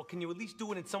fantasy world, can you at least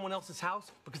do it in someone else's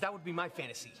house? Because that would be my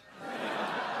fantasy.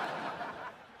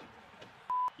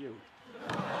 You.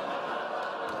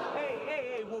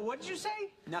 Hey, well, what did you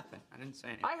say? Nothing. I didn't say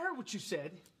anything. I heard what you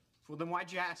said. Well, then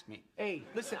why'd you ask me? Hey,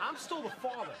 listen, I'm still the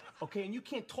father, okay? And you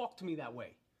can't talk to me that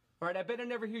way. All right, I better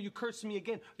never hear you cursing me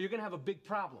again, or you're gonna have a big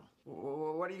problem.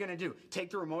 What are you gonna do? Take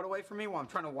the remote away from me while I'm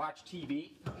trying to watch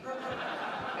TV?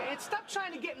 And stop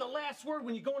trying to get in the last word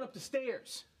when you're going up the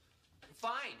stairs.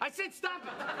 Fine. I said stop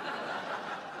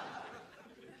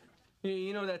it.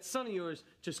 You know, that son of yours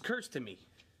just cursed at me.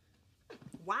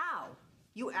 Wow.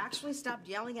 You actually stopped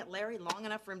yelling at Larry long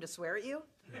enough for him to swear at you?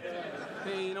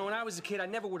 Hey, you know, when I was a kid, I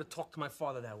never would have talked to my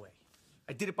father that way.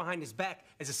 I did it behind his back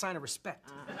as a sign of respect.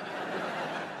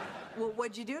 Well,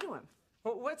 what'd you do to him?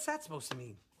 Well, what's that supposed to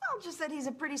mean? Well, just that he's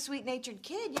a pretty sweet-natured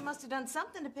kid. You must have done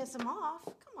something to piss him off.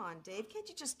 Come on, Dave. Can't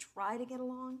you just try to get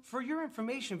along? For your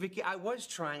information, Vicky, I was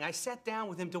trying. I sat down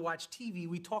with him to watch TV.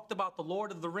 We talked about the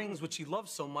Lord of the Rings, which he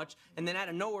loves so much, and then out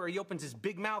of nowhere, he opens his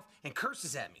big mouth and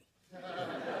curses at me.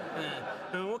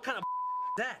 What kind of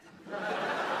is that?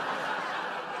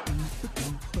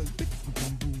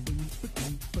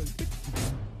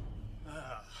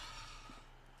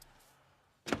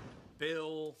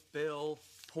 Bill,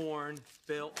 porn,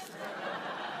 Bill.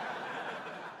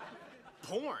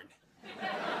 Porn?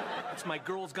 It's my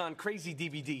Girls Gone Crazy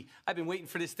DVD. I've been waiting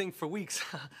for this thing for weeks.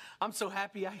 I'm so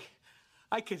happy I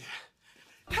could...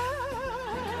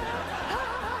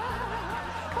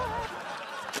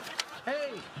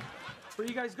 Hey, where are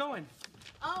you guys going?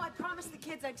 Oh, I promised the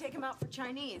kids I'd take them out for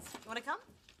Chinese. You want to come?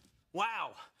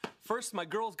 Wow. First, my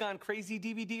Girls Gone Crazy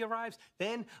DVD arrives.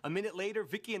 Then, a minute later,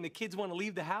 Vicky and the kids want to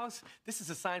leave the house. This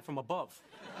is a sign from above.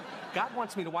 God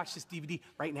wants me to watch this DVD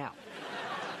right now.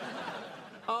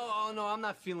 Oh, no, I'm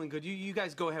not feeling good. You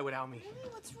guys go ahead without me.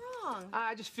 Really? What's wrong?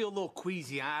 I just feel a little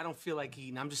queasy. I don't feel like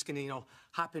eating. I'm just gonna,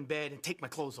 hop in bed and take my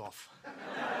clothes off.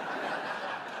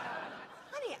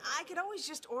 Honey, I could always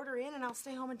just order in and I'll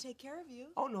stay home and take care of you.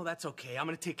 Oh, no, that's okay. I'm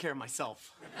gonna take care of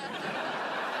myself.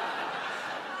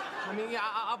 I mean, yeah,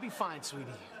 I'll be fine, sweetie.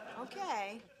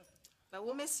 Okay. But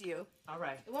we'll miss you. All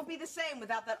right. It won't be the same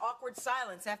without that awkward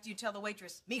silence after you tell the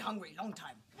waitress, "Me hungry, long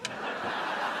time."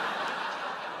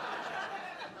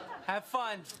 Have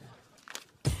fun.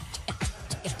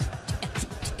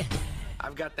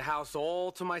 I've got the house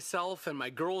all to myself and my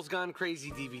Girls Gone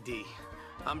Crazy DVD.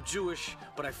 I'm Jewish,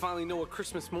 but I finally know what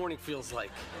Christmas morning feels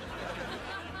like.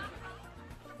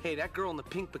 Hey, that girl in the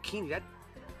pink bikini,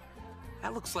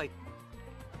 that looks like...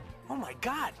 Oh, my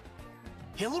God.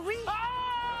 Hillary? Hey,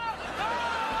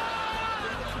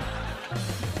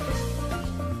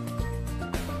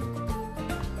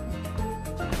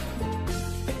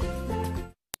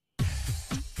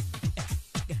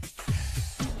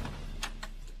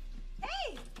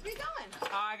 where you going?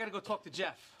 I gotta go talk to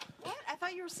Jeff. What? I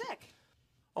thought you were sick.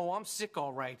 Oh, I'm sick,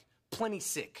 all right. Plenty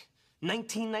sick.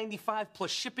 $19.95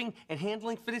 plus shipping and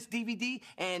handling for this DVD,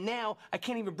 and now I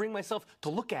can't even bring myself to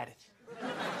look at it.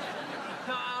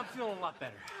 No, I'm feeling a lot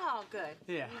better. Oh, good.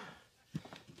 Yeah.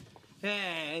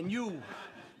 And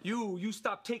you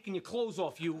stop taking your clothes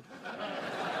off, you.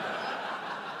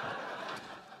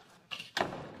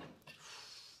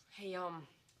 Hey, can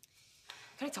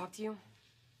I talk to you?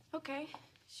 Okay,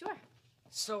 sure.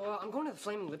 So, I'm going to the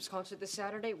Flaming Lips concert this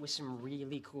Saturday with some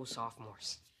really cool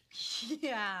sophomores.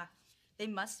 Yeah, they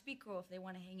must be cool if they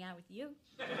want to hang out with you.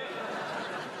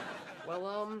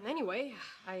 Well, anyway,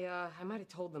 I might have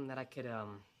told them that I could,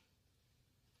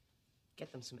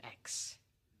 get them some X.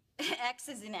 X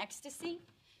is in ecstasy?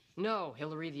 No,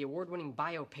 Hillary, the award-winning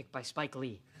biopic by Spike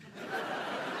Lee.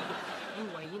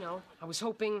 Anyway, you know, I was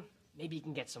hoping maybe you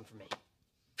can get some for me.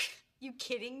 You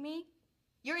kidding me?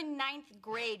 You're in 9th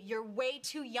grade. You're way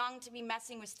too young to be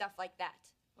messing with stuff like that.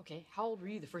 Okay, how old were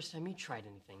you the first time you tried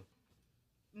anything?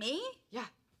 Me? Yeah.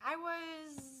 I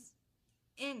was...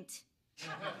 int.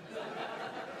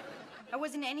 I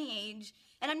wasn't any age.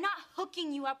 And I'm not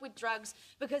hooking you up with drugs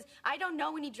because I don't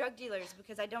know any drug dealers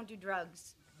because I don't do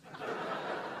drugs.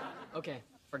 Okay,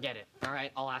 forget it. All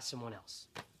right, I'll ask someone else.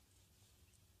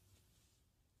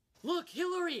 Look,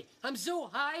 Hillary, I'm so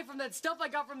high from that stuff I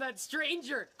got from that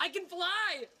stranger. I can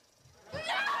fly!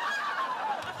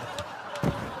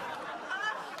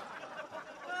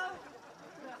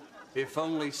 If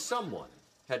only someone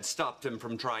had stopped him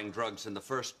from trying drugs in the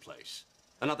first place.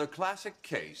 Another classic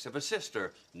case of a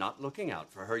sister not looking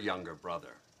out for her younger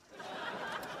brother.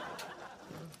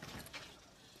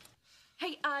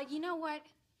 Hey, you know what?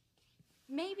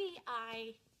 Maybe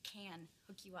I can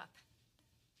hook you up.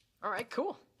 All right,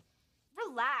 cool.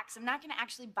 Relax, I'm not gonna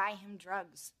actually buy him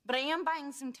drugs, but I am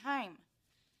buying some time.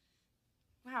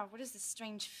 Wow, what is this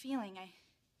strange feeling? I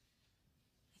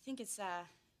think it's,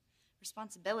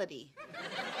 responsibility.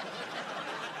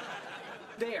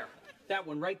 There, that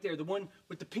one right there, the one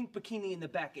with the pink bikini in the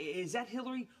back. Is that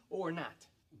Hillary or not?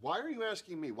 Why are you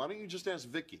asking me? Why don't you just ask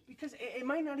Vicky? Because it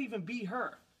might not even be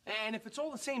her. And if it's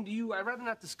all the same to you, I'd rather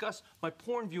not discuss my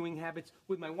porn viewing habits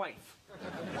with my wife.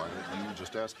 Why don't you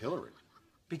just ask Hillary?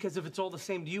 Because if it's all the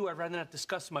same to you, I'd rather not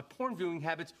discuss my porn viewing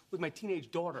habits with my teenage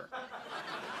daughter.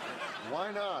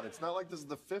 Why not? It's not like this is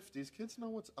the 50s. Kids know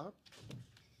what's up.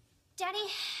 Daddy,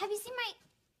 have you seen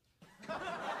my...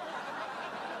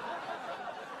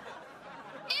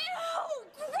 Ew,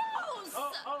 gross!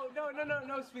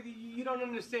 No, sweetie, you don't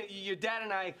understand. Your dad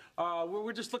and I,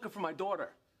 we're just looking for my daughter.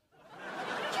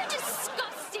 You're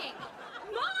disgusting!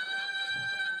 Mom!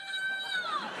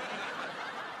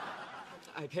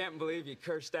 I can't believe you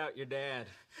cursed out your dad.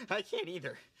 I can't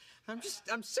either. I'm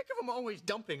sick of them always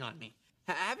dumping on me.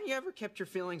 Haven't you ever kept your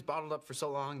feelings bottled up for so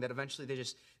long that eventually they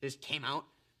just came out?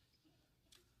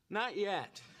 Not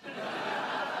yet.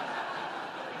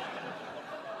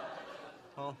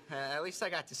 Well, at least I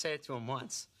got to say it to him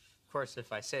once. Of course,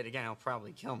 if I say it again, he'll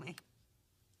probably kill me.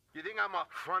 You think I'm a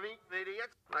funny idiot?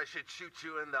 I should shoot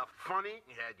you in the funny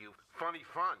head, you funny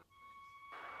fun.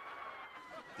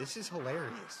 This is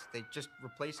hilarious. They just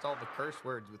replaced all the curse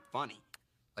words with funny.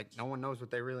 Like, no one knows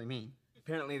what they really mean.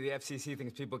 Apparently, the FCC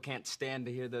thinks people can't stand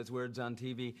to hear those words on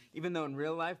TV, even though in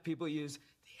real life, people use the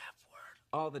F word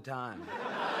all the time.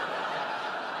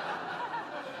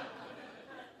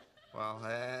 Well,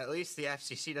 at least the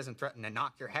FCC doesn't threaten to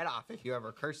knock your head off if you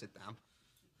ever curse at them.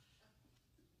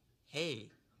 Hey,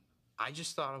 I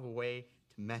just thought of a way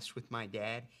to mess with my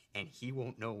dad, and he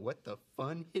won't know what the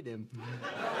fun hit him.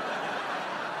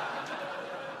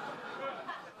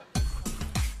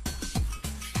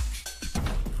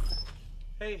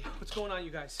 Hey, what's going on,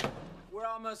 you guys? We're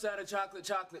almost out of chocolate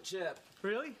chip.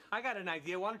 Really? I got an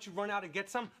idea. Why don't you run out and get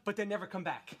some, but then never come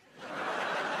back?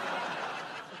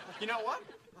 You know what?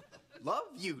 Love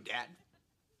you, Dad.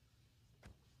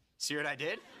 See what I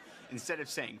did? Instead of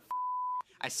saying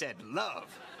I said love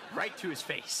right to his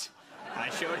face.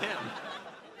 I showed him.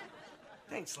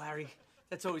 Thanks, Larry.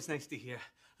 That's always nice to hear.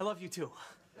 I love you, too.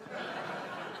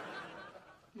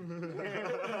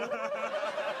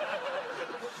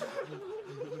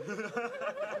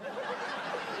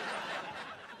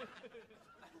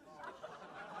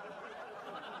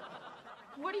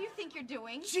 What do you think you're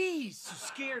doing? Jeez, you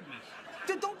scared me.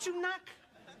 Don't you knock?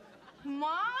 Mom,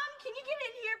 can you get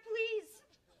in here, please?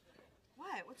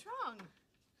 What? What's wrong?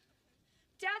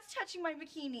 Dad's touching my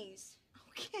bikinis.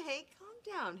 Okay, calm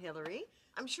down, Hillary.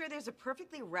 I'm sure there's a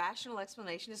perfectly rational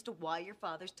explanation as to why your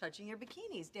father's touching your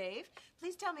bikinis, Dave.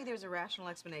 Please tell me there's a rational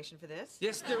explanation for this.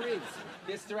 Yes, there is.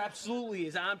 Yes, there absolutely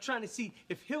is. I'm trying to see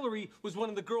if Hillary was one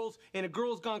of the girls in a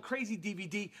Girls Gone Crazy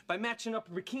DVD by matching up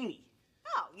her bikini.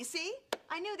 Oh, you see?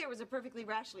 I knew there was a perfectly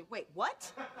rational... Wait,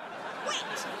 what? Wait,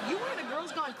 you were in a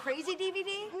Girls Gone Crazy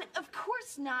DVD? Of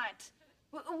course not.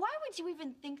 Why would you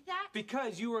even think that?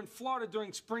 Because you were in Florida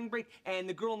during spring break and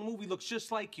the girl in the movie looks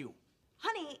just like you.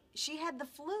 Honey, she had the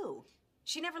flu.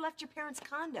 She never left your parents'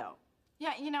 condo.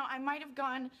 Yeah, you know, I might have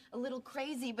gone a little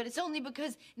crazy, but it's only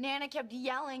because Nana kept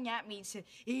yelling at me to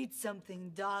eat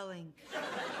something, darling.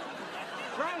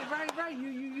 Right.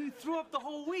 You threw up the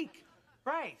whole week.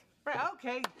 Right.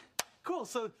 Okay. Cool.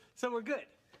 So we're good.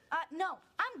 No,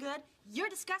 I'm good. You're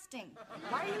disgusting.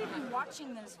 Why are you even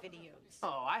watching those videos?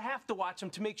 Oh, I have to watch them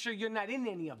to make sure you're not in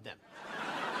any of them.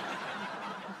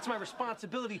 It's my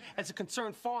responsibility as a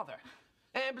concerned father.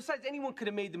 And besides, anyone could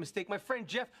have made the mistake. My friend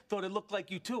Jeff thought it looked like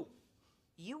you, too.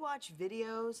 You watch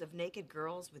videos of naked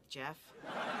girls with Jeff?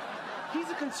 He's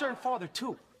a concerned father,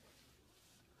 too.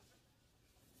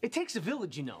 It takes a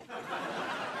village, you know.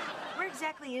 Where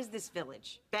exactly is this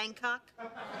village? Bangkok?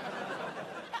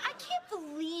 I can't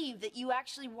believe that you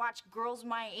actually watch girls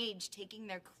my age taking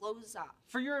their clothes off.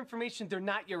 For your information, they're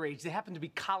not your age. They happen to be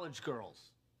college girls.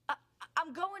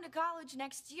 I'm going to college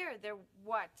next year. They're,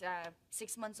 what,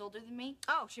 6 months older than me?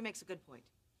 Oh, she makes a good point.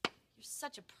 You're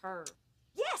such a perv.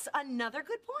 Yes, another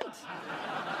good point.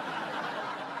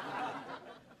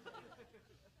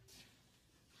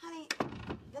 Honey,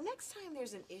 the next time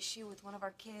there's an issue with one of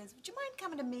our kids, would you mind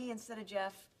coming to me instead of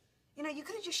Jeff? You know, you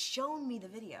could have just shown me the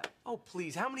video. Oh,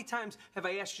 please. How many times have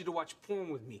I asked you to watch porn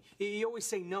with me? You always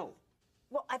say no.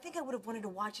 Well, I think I would have wanted to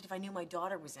watch it if I knew my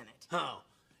daughter was in it. Oh,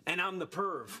 and I'm the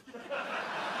perv.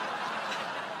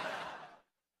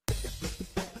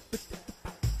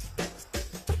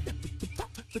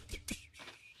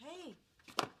 Hey,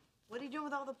 what are you doing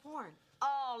with all the porn?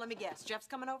 Oh, let me guess. Jeff's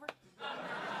coming over?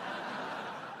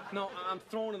 No, I'm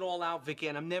throwing it all out, Vicky,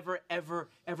 and I'm never, ever,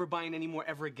 ever buying any more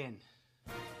ever again.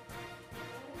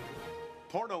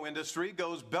 Porno industry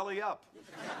goes belly up.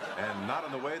 And not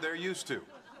in the way they're used to.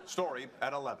 Story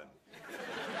at 11.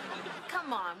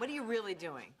 Come on, what are you really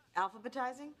doing?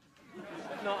 Alphabetizing?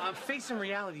 No, I'm facing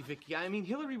reality, Vicky. I mean,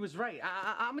 Hillary was right.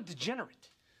 I'm a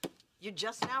degenerate. You're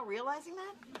just now realizing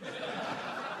that?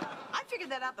 I figured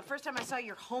that out the first time I saw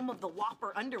your Home of the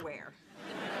Whopper underwear.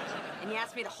 And you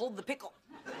asked me to hold the pickle.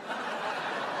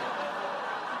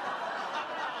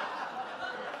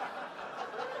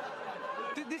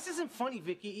 This isn't funny,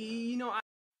 Vicky. You know,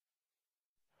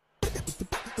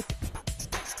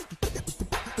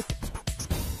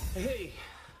 Hey,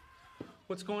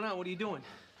 what's going on? What are you doing?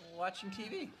 Watching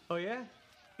TV. Oh, yeah?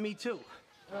 Me too.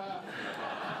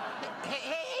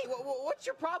 Hey, what's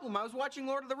your problem? I was watching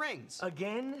Lord of the Rings.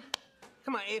 Again?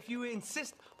 Come on, if you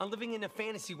insist on living in a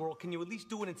fantasy world, can you at least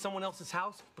do it in someone else's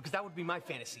house? Because that would be my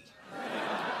fantasy.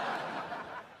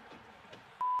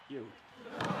 You.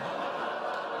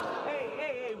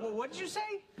 Hey, well, what did you say?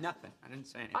 Nothing. I didn't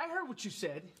say anything. I heard what you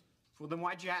said. Well, then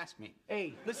why'd you ask me?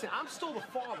 Hey, listen, I'm still the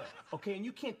father, okay? And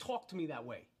you can't talk to me that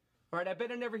way. All right, I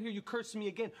better never hear you cursing me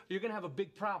again, or you're gonna have a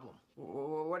big problem.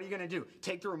 What are you gonna do?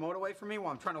 Take the remote away from me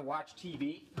while I'm trying to watch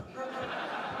TV?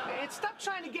 And stop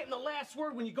trying to get in the last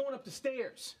word when you're going up the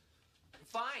stairs.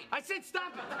 Fine. I said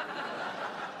stop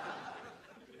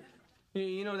it.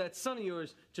 You know, that son of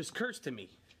yours just cursed to me.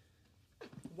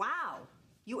 Wow.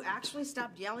 You actually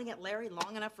stopped yelling at Larry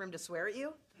long enough for him to swear at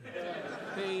you?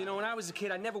 Hey, you know, when I was a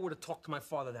kid, I never would have talked to my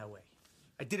father that way.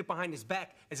 I did it behind his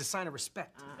back as a sign of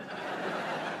respect.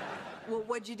 Well,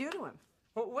 what'd you do to him?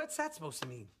 Well, what's that supposed to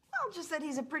mean? Well, just that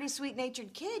he's a pretty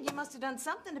sweet-natured kid. You must have done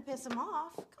something to piss him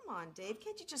off. Come on, Dave.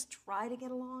 Can't you just try to get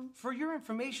along? For your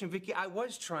information, Vicky, I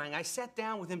was trying. I sat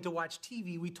down with him to watch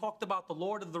TV. We talked about the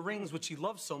Lord of the Rings, which he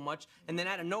loves so much, and then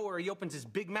out of nowhere, he opens his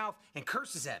big mouth and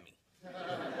curses at me.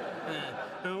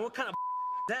 What kind of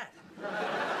is that?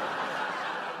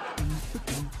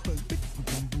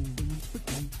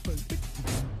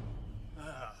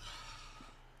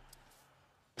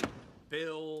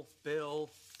 Bill,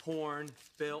 porn,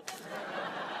 Bill.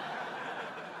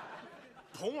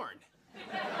 Porn?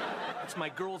 It's my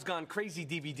Girls Gone Crazy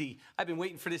DVD. I've been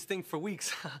waiting for this thing for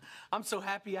weeks. I'm so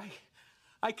happy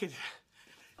I could...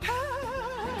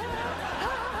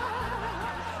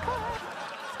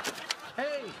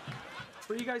 Hey,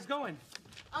 where are you guys going?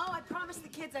 Oh, I promised the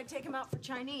kids I'd take them out for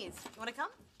Chinese. You want to come?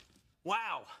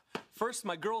 Wow. First,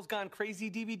 my Girls Gone Crazy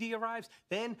DVD arrives.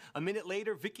 Then, a minute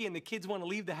later, Vicky and the kids want to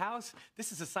leave the house.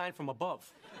 This is a sign from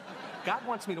above. God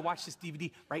wants me to watch this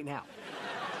DVD right now.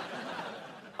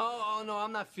 Oh, no,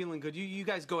 I'm not feeling good. You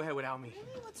guys go ahead without me.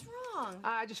 Really? What's wrong?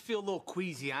 I just feel a little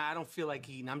queasy. I don't feel like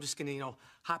eating. I'm just gonna,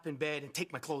 hop in bed and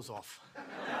take my clothes off.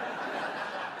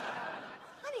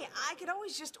 Honey, I could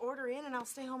always just order in and I'll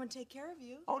stay home and take care of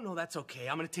you. Oh, no, that's okay.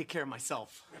 I'm gonna take care of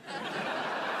myself.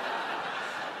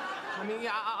 I mean,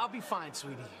 yeah, I'll be fine,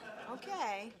 sweetie.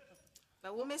 Okay.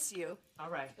 But we'll miss you.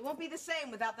 All right. It won't be the same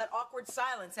without that awkward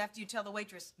silence after you tell the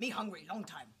waitress, "Me hungry, long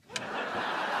time."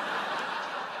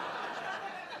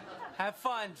 Have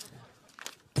fun.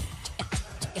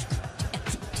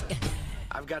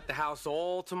 I've got the house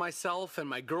all to myself and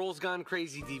my Girls Gone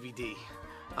Crazy DVD.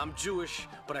 I'm Jewish,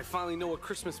 but I finally know what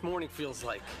Christmas morning feels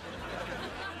like.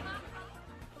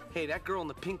 Hey, that girl in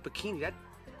the pink bikini,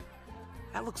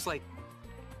 that looks like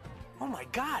Oh my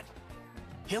God.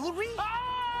 Hillary? Hey,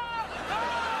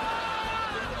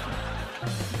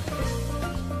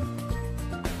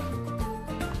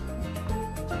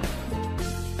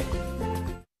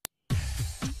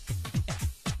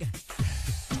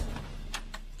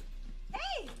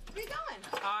 where you going?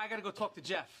 I gotta go talk to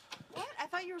Jeff. What? I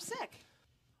thought you were sick.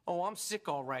 Oh, I'm sick,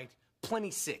 all right.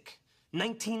 Plenty sick.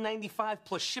 $19.95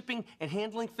 plus shipping and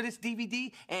handling for this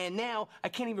DVD, and now I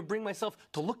can't even bring myself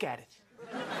to look at it.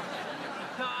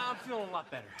 No, I'm feeling a lot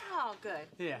better. Oh, good.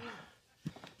 Yeah.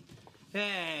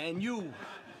 And you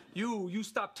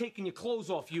stop taking your clothes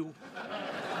off, you.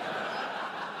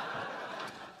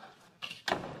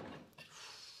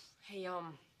 Hey,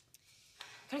 can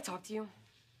I talk to you?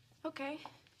 Okay,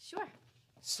 sure.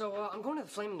 So, I'm going to the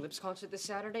Flaming Lips concert this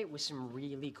Saturday with some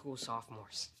really cool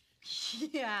sophomores.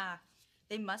 Yeah,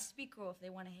 they must be cool if they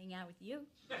want to hang out with you.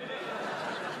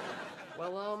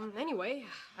 Well, anyway,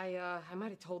 I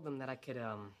might have told them that I could,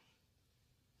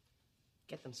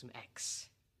 get them some X.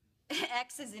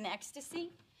 X is in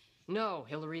ecstasy? No,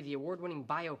 Hillary, the award-winning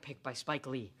biopic by Spike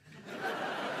Lee.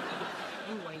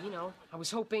 Anyway, you know, I was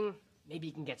hoping maybe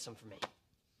you can get some for me.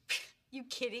 You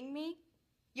kidding me?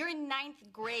 You're in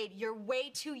 9th grade. You're way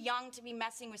too young to be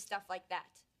messing with stuff like that.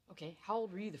 Okay, how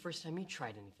old were you the first time you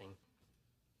tried anything?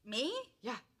 Me?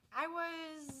 Yeah. I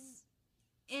was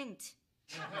int.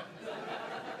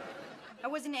 I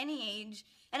wasn't any age,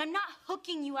 and I'm not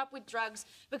hooking you up with drugs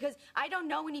because I don't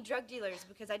know any drug dealers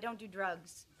because I don't do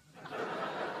drugs.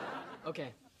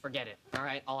 Okay, forget it. All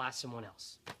right, I'll ask someone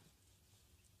else.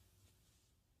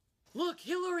 Look,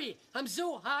 Hillary, I'm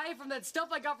so high from that stuff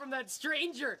I got from that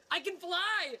stranger. I can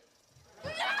fly!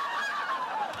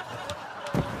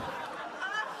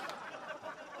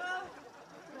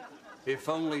 If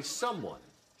only someone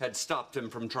had stopped him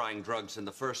from trying drugs in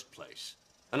the first place.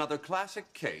 Another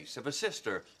classic case of a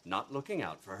sister not looking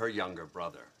out for her younger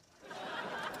brother.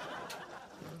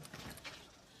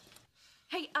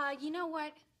 Hey, you know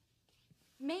what?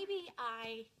 Maybe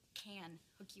I can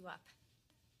hook you up.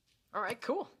 All right,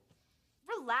 cool.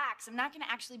 Relax, I'm not gonna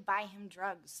actually buy him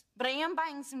drugs, but I am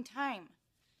buying some time.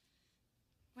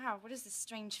 Wow, what is this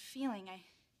strange feeling? I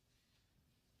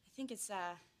think it's,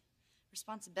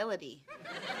 responsibility.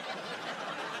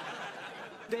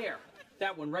 There,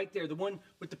 that one right there, the one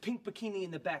with the pink bikini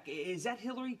in the back. Is that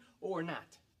Hillary or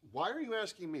not? Why are you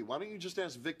asking me? Why don't you just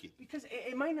ask Vicky? Because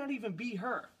it might not even be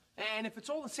her. And if it's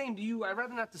all the same to you, I'd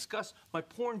rather not discuss my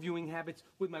porn viewing habits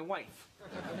with my wife.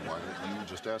 And why don't you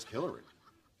just ask Hillary?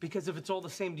 Because if it's all the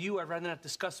same to you, I'd rather not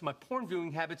discuss my porn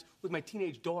viewing habits with my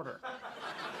teenage daughter.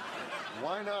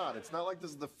 Why not? It's not like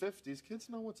this is the 50s. Kids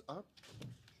know what's up.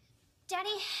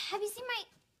 Daddy, have you seen my...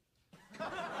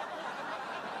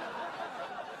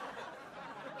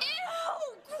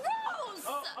 Ew, gross!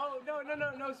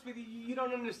 No, sweetie, you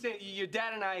don't understand. Your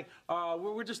dad and I,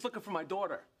 we're just looking for my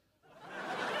daughter.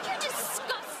 You're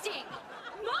disgusting!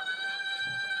 Mom!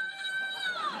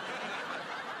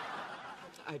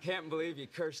 I can't believe you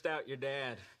cursed out your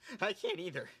dad. I can't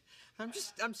either. I'm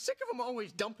sick of them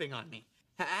always dumping on me.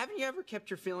 Haven't you ever kept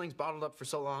your feelings bottled up for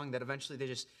so long that eventually they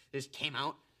just came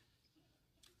out?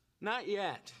 Not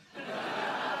yet.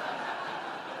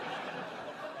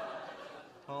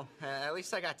 Well, at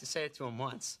least I got to say it to him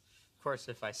once. Of course,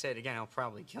 if I say it again, he'll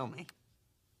probably kill me.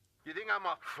 You think I'm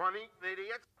a funny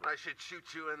idiot? I should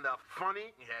shoot you in the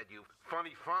funny head, you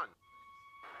funny fun.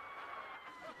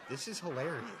 This is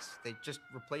hilarious. They just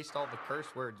replaced all the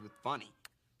curse words with funny.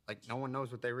 Like, no one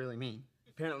knows what they really mean.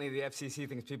 Apparently, the FCC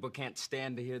thinks people can't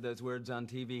stand to hear those words on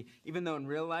TV, even though in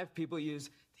real life, people use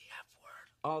the F word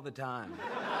all the time.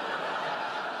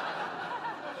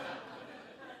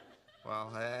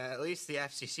 Well, at least the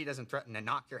FCC doesn't threaten to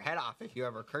knock your head off if you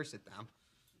ever curse at them.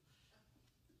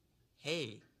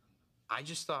 Hey, I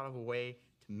just thought of a way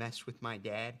to mess with my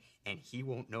dad, and he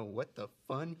won't know what the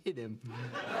fun hit him.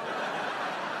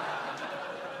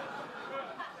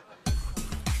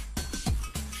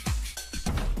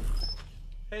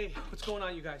 Hey, what's going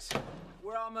on, you guys?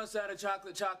 We're almost out of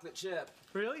chocolate chip.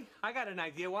 Really? I got an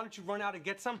idea. Why don't you run out and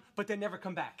get some, but then never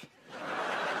come back?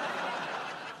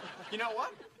 You know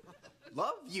what?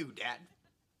 Love you, Dad.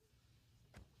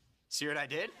 See what I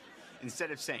did? Instead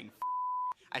of saying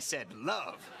I said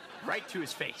love right to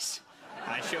his face.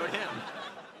 And I showed him.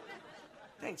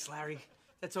 Thanks, Larry.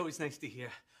 That's always nice to hear.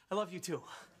 I love you, too.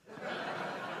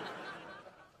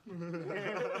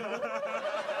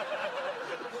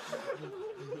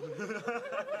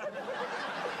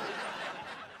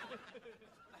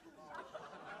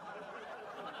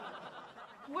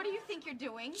 What do you think you're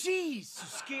doing? Jeez, you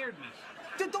scared me.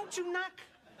 Don't you knock?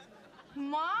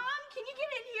 Mom, can you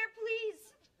get in here,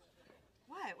 please?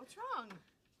 What? What's wrong?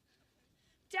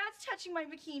 touching my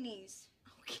bikinis.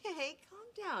 Okay, calm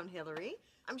down, Hillary.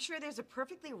 I'm sure there's a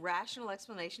perfectly rational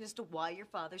explanation as to why your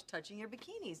father's touching your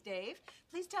bikinis. Dave,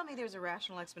 please tell me there's a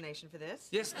rational explanation for this.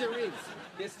 Yes, there is.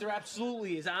 Yes, there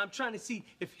absolutely is. I'm trying to see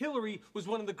if Hillary was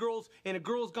one of the girls in a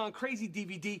Girls Gone Crazy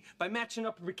DVD by matching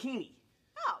up her bikini.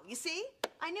 Oh, you see?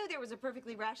 I knew there was a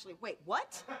perfectly rational... Wait,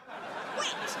 what?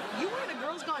 Wait, you were in a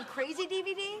Girls Gone Crazy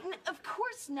DVD? Of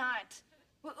course not.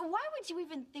 Why would you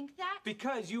even think that?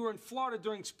 Because you were in Florida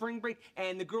during spring break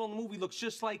and the girl in the movie looks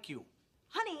just like you.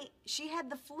 Honey, she had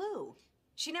the flu.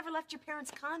 She never left your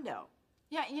parents' condo.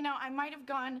 Yeah, you know, I might have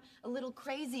gone a little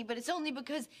crazy, but it's only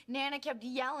because Nana kept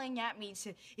yelling at me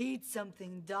to eat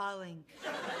something, darling.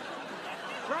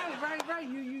 Right.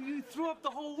 You threw up the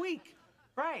whole week.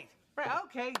 Right.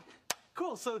 Okay.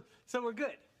 Cool. So we're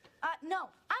good. No,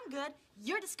 I'm good.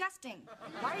 You're disgusting.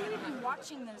 Why are you even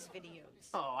watching those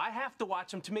videos? Oh, I have to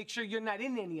watch them to make sure you're not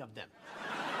in any of them.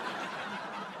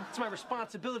 It's my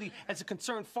responsibility as a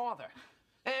concerned father.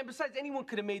 And besides, anyone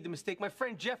could have made the mistake. My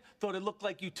friend Jeff thought it looked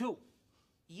like you, too.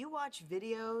 You watch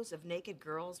videos of naked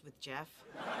girls with Jeff?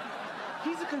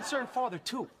 He's a concerned father,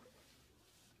 too.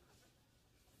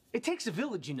 It takes a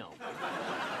village, you know.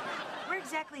 Where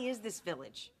exactly is this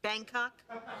village? Bangkok?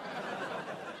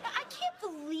 I can't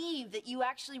believe that you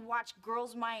actually watch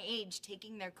girls my age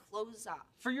taking their clothes off.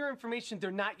 For your information, they're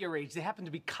not your age. They happen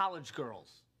to be college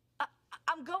girls.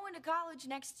 I'm going to college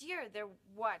next year. They're,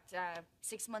 what,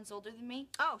 6 months older than me?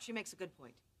 Oh, she makes a good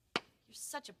point. You're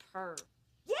such a perv.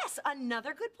 Yes,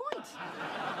 another good point.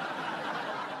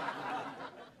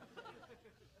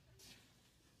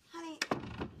 Honey,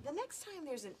 the next time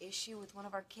there's an issue with one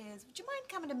of our kids, would you mind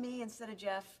coming to me instead of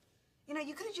Jeff? You know,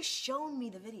 you could have just shown me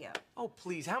the video. Oh,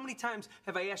 please. How many times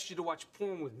have I asked you to watch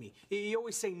porn with me? You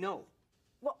always say no.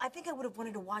 Well, I think I would have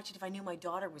wanted to watch it if I knew my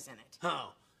daughter was in it.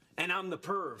 Oh, and I'm the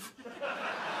perv.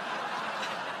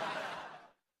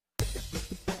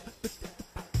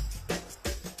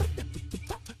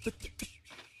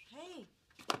 Hey,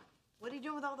 what are you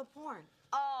doing with all the porn?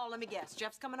 Oh, let me guess.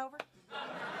 Jeff's coming over?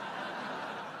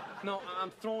 No, I'm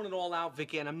throwing it all out,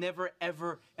 Vicky, and I'm never,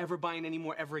 ever buying any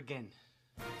more ever again.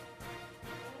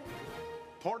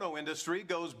 Porno industry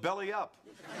goes belly up.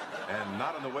 And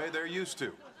not in the way they're used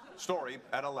to. Story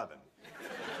at 11.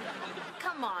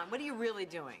 Come on, what are you really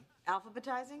doing?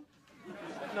 Alphabetizing?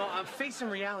 No, I'm facing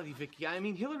reality, Vicky. I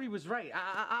mean, Hillary was right.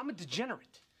 I'm a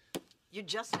degenerate. You're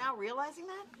just now realizing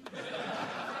that?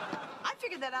 I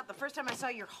figured that out the first time I saw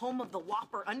your Home of the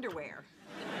Whopper underwear.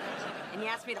 And you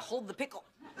asked me to hold the pickle.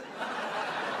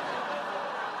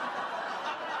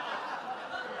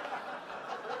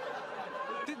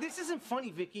 This isn't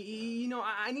funny, Vicky. You know,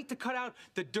 I need to cut out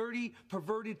the dirty,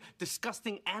 perverted,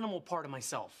 disgusting animal part of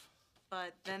myself.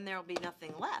 But then there'll be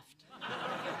nothing left.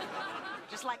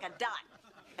 Just like a dot.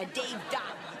 A Dave dot.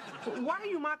 Why are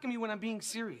you mocking me when I'm being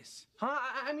serious? Huh?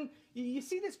 I mean, you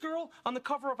see this girl on the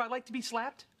cover of I Like to Be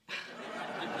Slapped?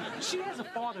 She has a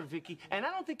father, Vicky, and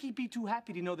I don't think he'd be too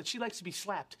happy to know that she likes to be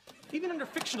slapped, even under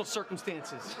fictional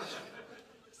circumstances.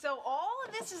 So all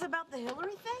of this is about the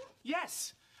Hillary thing?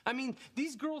 Yes. I mean,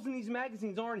 these girls in these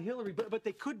magazines aren't Hillary, but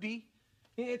they could be.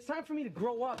 It's time for me to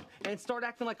grow up and start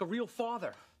acting like a real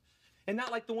father. And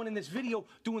not like the one in this video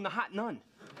doing the hot nun.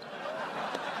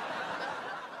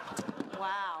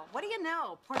 Wow, what do you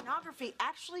know? Pornography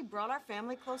actually brought our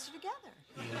family closer together.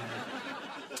 Yeah.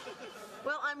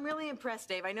 Well, I'm really impressed,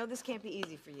 Dave. I know this can't be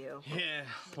easy for you. Yeah,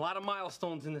 a lot of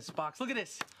milestones in this box. Look at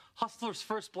this. Hustler's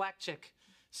first black chick.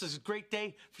 This is a great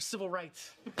day for civil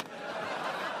rights.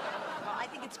 Well, I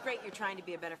think it's great you're trying to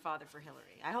be a better father for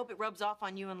Hillary. I hope it rubs off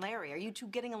on you and Larry. Are you two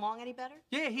getting along any better?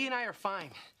 Yeah, he and I are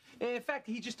fine. In fact,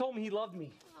 he just told me he loved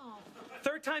me. Oh.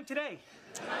 Third time today.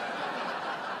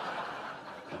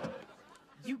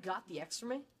 You got the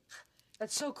X-ray?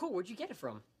 That's so cool. Where'd you get it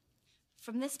from?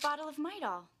 From this bottle of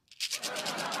Midol.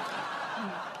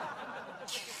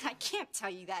 I can't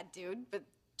tell you that, dude, but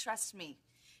trust me,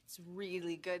 it's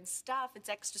really good stuff. It's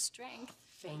extra strength.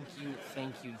 Thank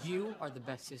you. You are the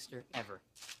best sister ever.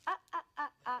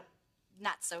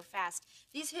 Not so fast.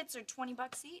 These hits are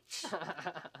 $20 each.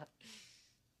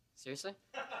 Seriously?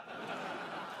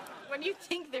 When you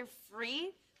think they're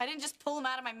free, I didn't just pull them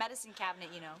out of my medicine cabinet,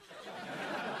 you know.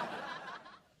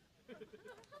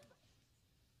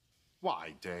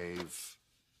 Why, Dave?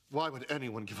 Why would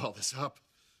anyone give all this up?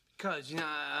 Because, you know,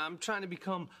 I'm trying to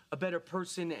become a better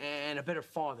person and a better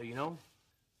father, you know?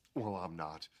 Well, I'm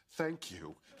not. Thank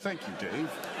you. Thank you,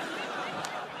 Dave.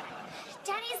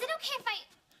 Daddy, is it okay if I...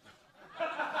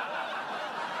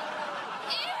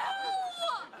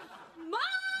 Ew! Mom!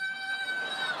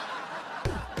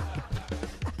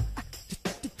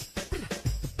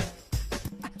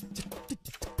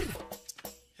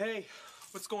 Hey,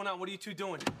 what's going on? What are you two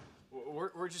doing?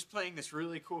 We're just playing this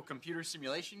really cool computer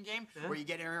simulation game where you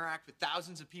get to interact with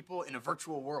thousands of people in a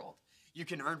virtual world. You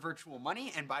can earn virtual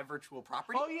money and buy virtual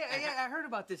property. Oh, yeah, I heard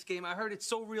about this game. I heard it's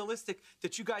so realistic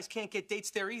that you guys can't get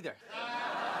dates there either.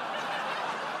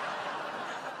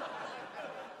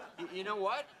 You know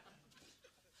what?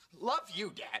 Love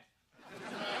you, Dad.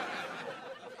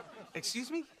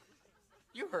 Excuse me?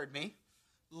 You heard me.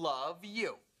 Love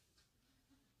you.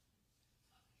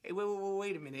 Hey,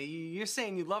 wait a minute. You're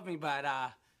saying you love me, but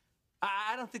I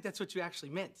don't think that's what you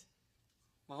actually meant.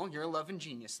 Well, you're a loving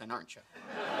genius then, aren't you?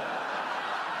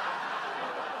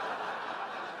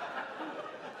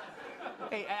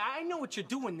 Hey, I know what you're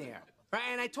doing there, right?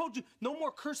 And I told you, no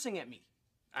more cursing at me.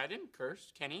 I didn't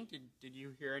curse. Kenny, did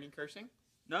you hear any cursing?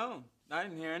 No, I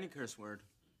didn't hear any curse word.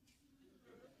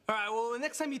 All right, well, the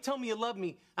next time you tell me you love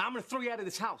me, I'm gonna throw you out of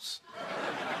this house.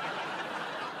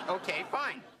 Okay,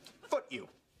 fine. Foot you.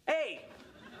 Hey,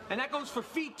 and that goes for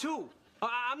feet, too.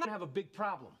 I'm not gonna have a big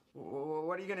problem.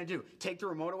 What are you gonna do? Take the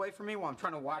remote away from me while I'm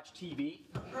trying to watch TV?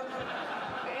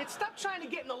 And stop trying to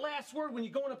get in the last word when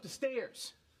you're going up the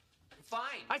stairs.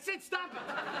 Fine. I said stop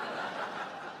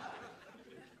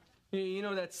it. You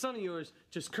know, that son of yours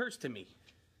just cursed to me.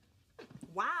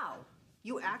 Wow.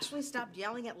 You actually stopped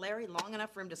yelling at Larry long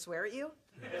enough for him to swear at you?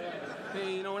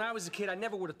 Hey, you know, when I was a kid, I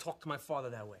never would have talked to my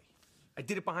father that way. I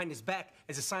did it behind his back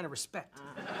as a sign of respect.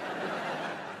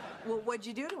 Well, what'd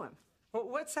you do to him? Well,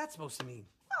 what's that supposed to mean?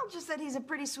 Well, just that he's a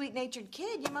pretty sweet-natured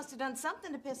kid. You must have done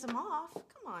something to piss him off.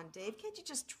 Come on, Dave. Can't you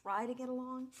just try to get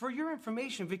along? For your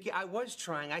information, Vicky, I was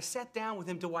trying. I sat down with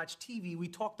him to watch TV. We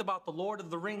talked about the Lord of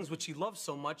the Rings, which he loves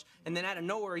so much, and then out of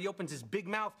nowhere, he opens his big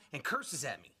mouth and curses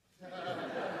at me.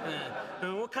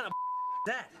 What kind of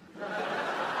is that?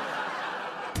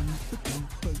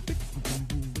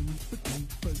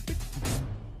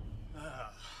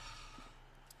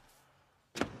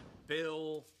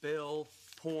 Bill,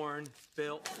 porn,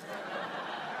 Bill.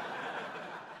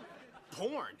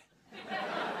 Porn?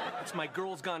 It's my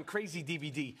Girls Gone Crazy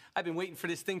DVD. I've been waiting for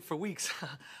this thing for weeks.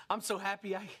 I'm so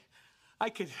happy I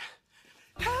could...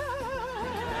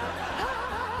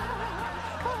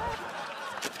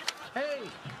 Hey,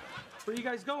 where are you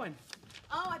guys going?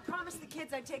 Oh, I promised the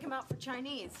kids I'd take them out for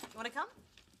Chinese. You want to come?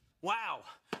 Wow.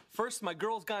 First, my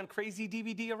Girls Gone Crazy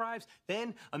DVD arrives.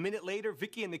 Then, a minute later,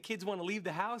 Vicky and the kids want to leave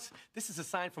the house. This is a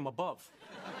sign from above.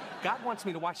 God wants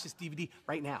me to watch this DVD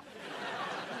right now.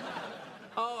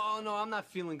 Oh, no, I'm not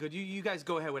feeling good. You guys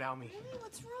go ahead without me. Really?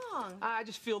 What's wrong? I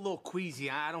just feel a little queasy.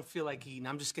 I don't feel like eating.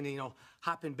 I'm just gonna,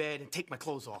 hop in bed and take my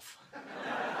clothes off.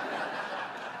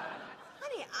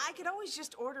 Honey, I could always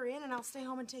just order in and I'll stay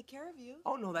home and take care of you.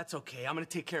 Oh, no, that's okay. I'm gonna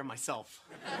take care of myself.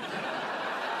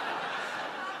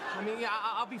 I mean, yeah,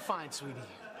 I'll be fine, sweetie.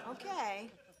 Okay.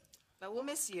 But we'll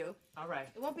miss you. All right.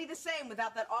 It won't be the same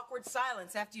without that awkward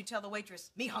silence after you tell the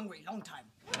waitress, "Me hungry, long time."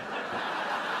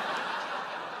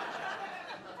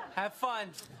 Have fun.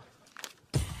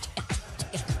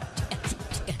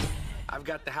 I've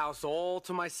got the house all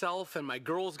to myself and my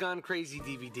Girls Gone Crazy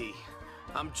DVD.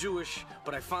 I'm Jewish,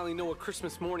 but I finally know what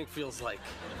Christmas morning feels like.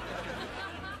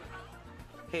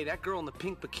 Hey, that girl in the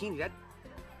pink bikini,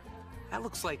 that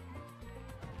looks like...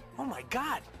 Oh, my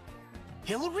God.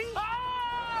 Hillary? Hey,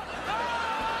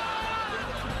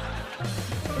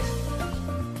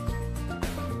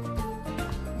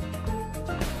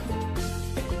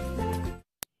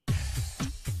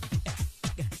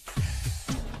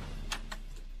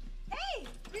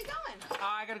 where you going?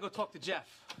 I gotta go talk to Jeff.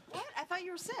 What? I thought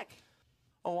you were sick.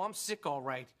 Oh, I'm sick, all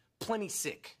right. Plenty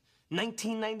sick.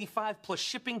 $19.95 plus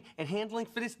shipping and handling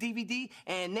for this DVD,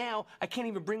 and now I can't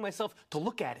even bring myself to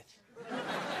look at it.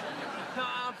 No,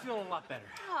 I'm feeling a lot better.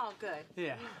 Oh, good.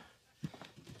 Yeah.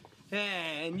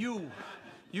 And you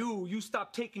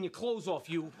stop taking your clothes off,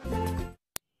 you.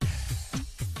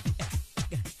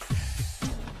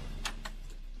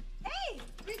 Hey,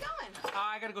 where you going?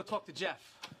 I gotta go talk to Jeff.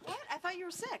 What? I thought you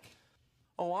were sick.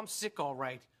 Oh, I'm sick, all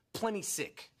right. Plenty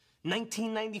sick.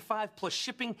 $19.95 plus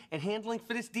shipping and handling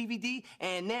for this DVD,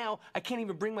 and now I can't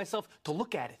even bring myself to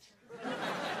look at it.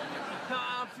 No,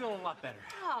 I'm feeling a lot better.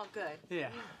 Oh, good.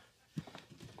 Yeah.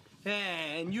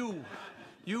 And you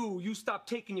stop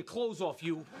taking your clothes off,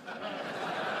 you.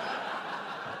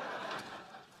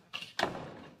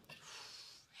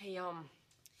 Hey, can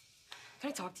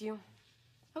I talk to you?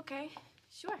 Okay,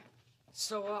 sure.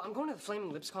 So, I'm going to the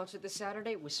Flaming Lips concert this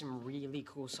Saturday with some really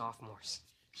cool sophomores.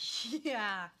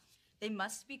 Yeah, they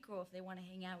must be cool if they want to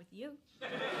hang out with you.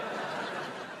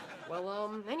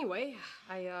 Well, anyway,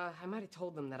 I might have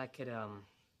told them that I could,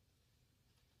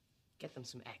 get them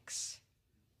some X.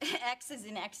 X is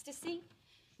in ecstasy?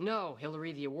 No,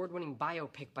 Hillary, the award-winning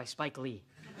biopic by Spike Lee.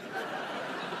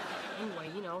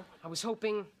 Anyway, you know, I was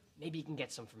hoping maybe you can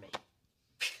get some for me.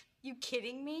 You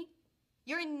kidding me?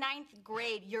 You're in 9th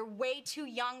grade. You're way too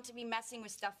young to be messing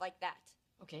with stuff like that.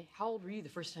 Okay, how old were you the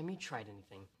first time you tried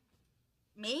anything?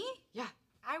 Me? Yeah.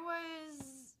 I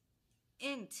was...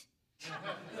 int.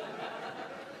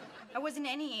 I wasn't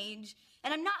any age,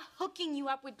 and I'm not hooking you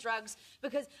up with drugs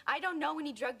because I don't know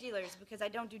any drug dealers because I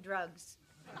don't do drugs.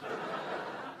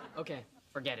 Okay,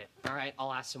 forget it. All right,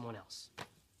 I'll ask someone else.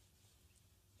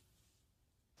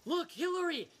 Look,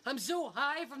 Hillary, I'm so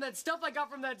high from that stuff I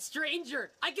got from that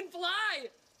stranger. I can fly!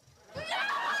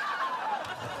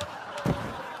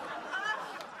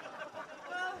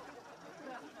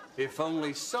 If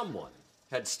only someone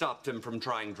had stopped him from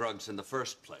trying drugs in the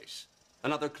first place.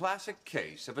 Another classic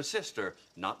case of a sister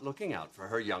not looking out for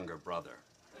her younger brother.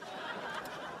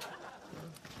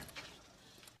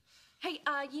 Hey,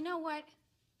 you know what?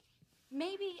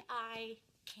 Maybe I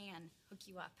can hook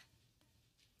you up.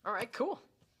 All right, cool.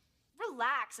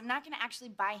 Relax, I'm not gonna actually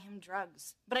buy him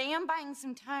drugs, but I am buying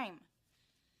some time.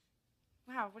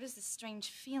 Wow, what is this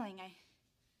strange feeling? I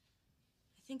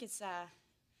think it's,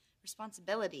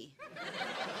 responsibility.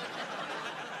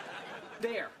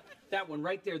 There, that one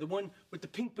right there, the one with the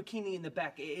pink bikini in the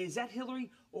back. Is that Hillary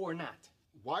or not?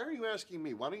 Why are you asking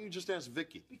me? Why don't you just ask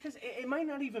Vicky? Because it might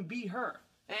not even be her.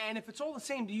 And if it's all the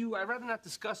same to you, I'd rather not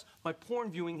discuss my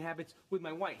porn viewing habits with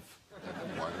my wife.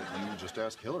 Why don't you just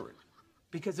ask Hillary?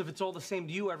 Because if it's all the same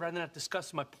to you, I'd rather not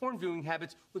discuss my porn viewing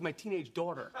habits with my teenage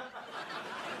daughter.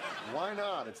 Why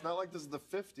not? It's not like this is the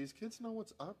 50s. Kids know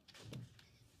what's up.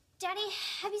 Daddy,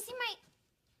 have you seen my...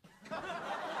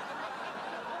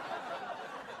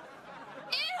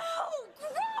 Ew,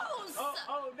 gross!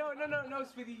 No,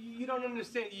 sweetie, you don't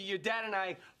understand. Your dad and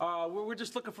I, we're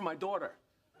just looking for my daughter.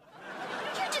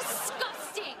 You're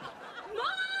disgusting! Mom!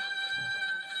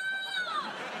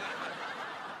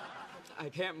 I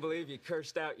can't believe you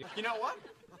cursed out your... You know what?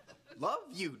 Love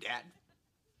you, Dad.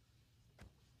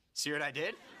 See what I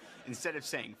did? Instead of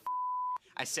saying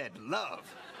I said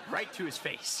love right to his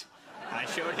face. And I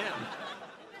showed him.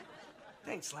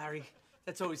 Thanks, Larry.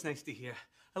 That's always nice to hear.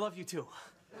 I love you, too.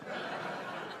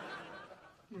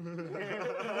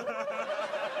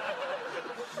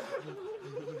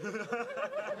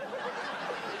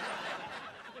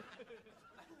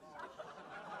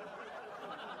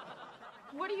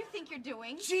 What do you think you're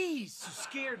doing? Jeez, you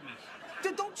scared me.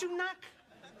 Don't you knock?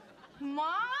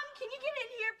 Mom, can you get in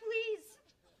here, please?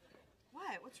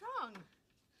 What? What's wrong?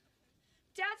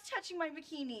 Dad's touching my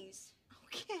bikinis.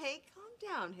 Okay, calm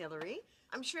down, Hillary.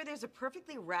 I'm sure there's a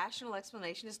perfectly rational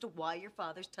explanation as to why your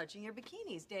father's touching your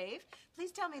bikinis, Dave.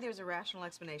 Please tell me there's a rational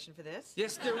explanation for this.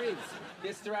 Yes, there is.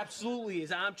 Yes, there absolutely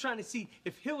is. I'm trying to see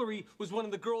if Hillary was one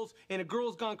of the girls in a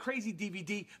Girls Gone Crazy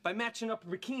DVD by matching up a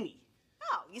bikini.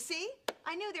 Oh, you see?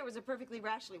 I knew there was a perfectly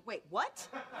rational... Wait, what?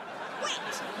 Wait,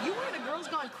 you were in a Girls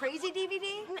Gone Crazy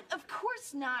DVD? Of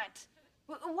course not.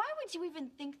 Why would you even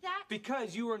think that?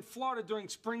 Because you were in Florida during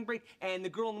spring break and the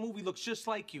girl in the movie looks just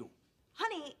like you.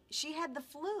 Honey, she had the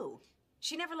flu.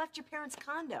 She never left your parents'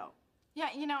 condo. Yeah,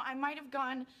 you know, I might have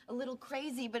gone a little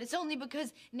crazy, but it's only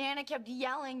because Nana kept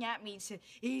yelling at me to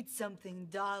eat something,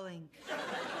 darling.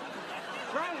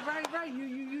 Right.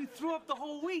 You threw up the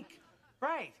whole week.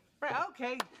 Right.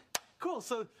 Okay. Cool.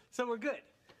 So we're good.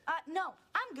 No,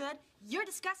 I'm good. You're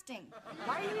disgusting.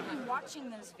 Why are you even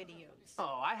watching those videos?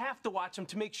 Oh, I have to watch them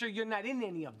to make sure you're not in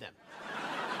any of them.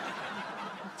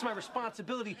 It's my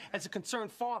responsibility as a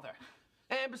concerned father.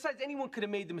 And besides, anyone could have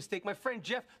made the mistake. My friend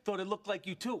Jeff thought it looked like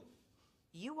you, too.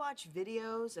 You watch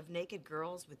videos of naked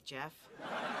girls with Jeff?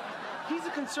 He's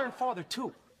a concerned father,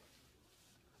 too.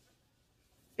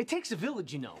 It takes a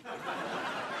village, you know.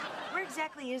 Where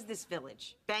exactly is this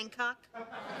village? Bangkok?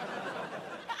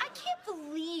 I can't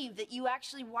believe that you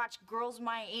actually watch girls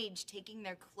my age taking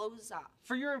their clothes off.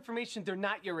 For your information, they're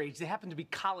not your age. They happen to be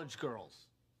college girls.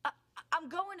 I'm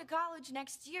going to college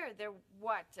next year. They're,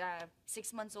 what,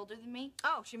 6 months older than me?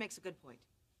 Oh, she makes a good point.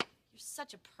 You're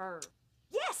such a perv.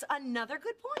 Yes, another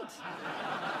good point.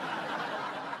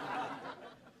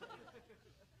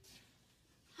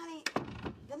 Honey,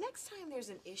 the next time there's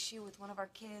an issue with one of our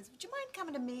kids, would you mind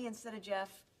coming to me instead of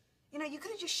Jeff? You know, you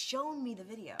could have just shown me the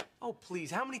video. Oh,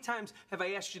 please. How many times have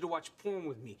I asked you to watch porn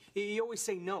with me? You always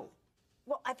say no.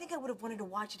 Well, I think I would have wanted to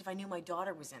watch it if I knew my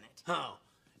daughter was in it. Oh,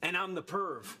 and I'm the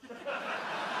perv.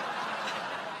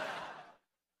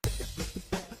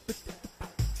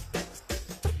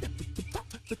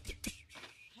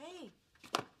 Hey,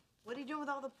 what are you doing with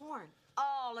all the porn?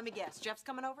 Oh, let me guess. Jeff's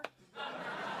coming over?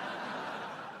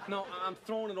 No, I'm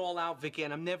throwing it all out, Vicky,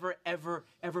 and I'm never, ever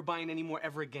buying any more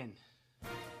ever again.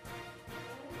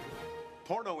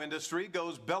 porno industry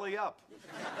goes belly up.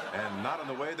 And not in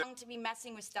the way that... To be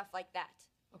messing with stuff like that.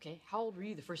 Okay, how old were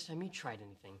you the first time you tried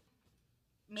anything?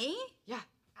 Me? Yeah.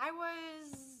 I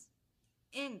was...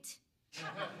 int.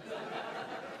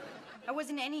 I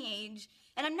wasn't any age.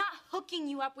 And I'm not hooking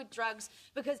you up with drugs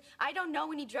because I don't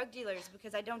know any drug dealers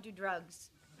because I don't do drugs.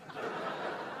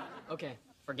 Okay,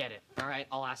 forget it. All right,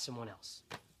 I'll ask someone else.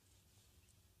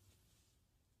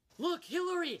 Look,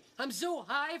 Hillary, I'm so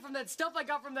high from that stuff I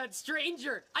got from that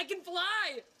stranger. I can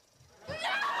fly!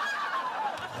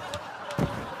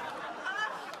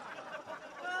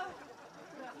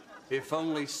 If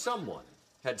only someone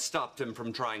had stopped him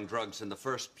from trying drugs in the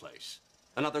first place.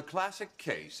 Another classic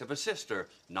case of a sister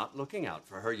not looking out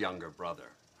for her younger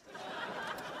brother.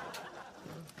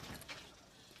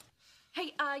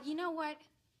 Hey, you know what?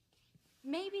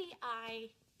 Maybe I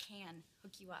can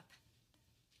hook you up.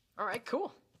 All right,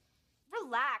 cool.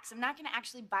 Relax, I'm not gonna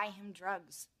actually buy him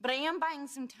drugs, but I am buying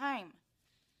some time.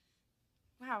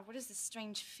 Wow, what is this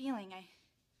strange feeling? I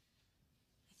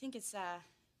think it's,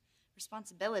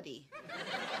 responsibility.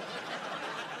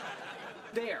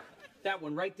 There, that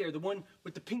one right there, the one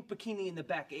with the pink bikini in the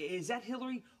back. Is that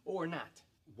Hillary or not?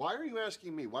 Why are you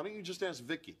asking me? Why don't you just ask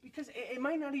Vicky? Because it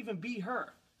might not even be her.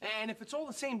 And if it's all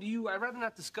the same to you, I'd rather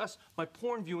not discuss my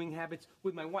porn viewing habits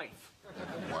with my wife.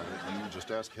 Why don't you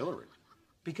just ask Hillary?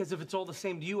 Because if it's all the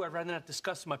same to you, I'd rather not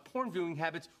discuss my porn viewing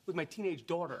habits with my teenage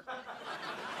daughter.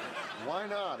 Why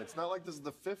not? It's not like this is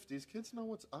the 50s. Kids know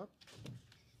what's up.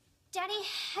 Daddy,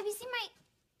 have you seen my...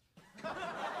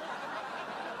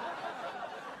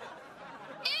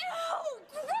 Ew,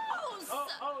 gross! Oh,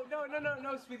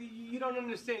 no, sweetie, you don't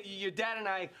understand. Your dad and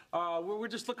I, we're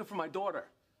just looking for my daughter.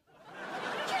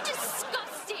 You're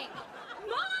disgusting!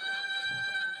 Mom!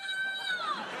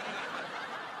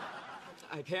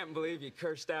 I can't believe you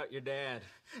cursed out your dad.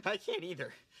 I can't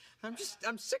either. I'm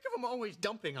sick of them always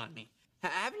dumping on me.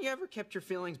 Haven't you ever kept your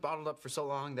feelings bottled up for so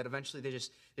long that eventually they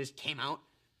just came out?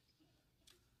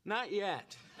 Not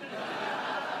yet.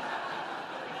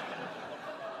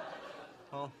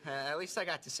 Well, at least I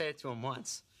got to say it to him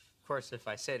once. Of course, if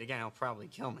I say it again, he'll probably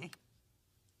kill me.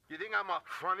 You think I'm a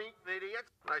funny idiot?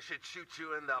 I should shoot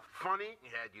you in the funny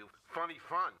head, you funny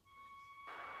fun.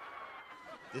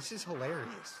 This is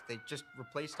hilarious. They just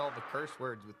replaced all the curse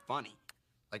words with funny.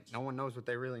 Like, no one knows what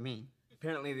they really mean.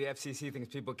 Apparently, the FCC thinks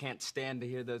people can't stand to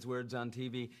hear those words on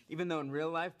TV, even though in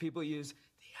real life, people use the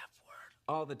F word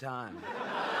all the time.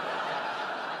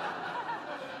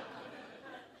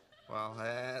 Well,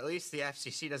 at least the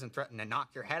FCC doesn't threaten to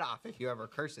knock your head off if you ever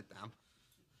curse at them.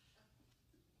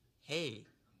 Hey,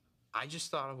 I just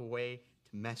thought of a way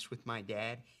to mess with my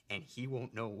dad, and he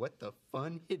won't know what the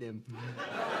fun hit him.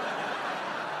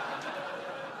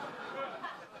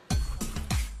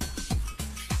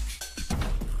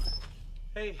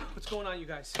 Hey, what's going on, you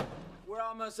guys? We're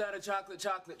almost out of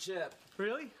chocolate chip.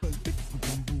 Really?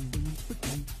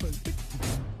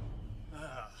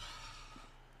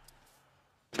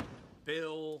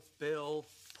 Bill,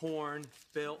 porn,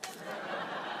 Bill.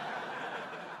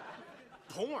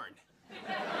 Porn?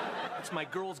 It's my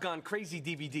Girls Gone Crazy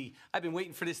DVD. I've been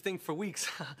waiting for this thing for weeks.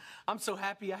 I'm so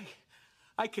happy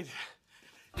I could...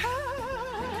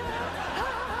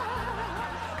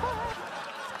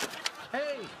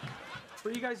 Hey,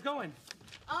 where are you guys going?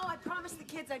 Oh, I promised the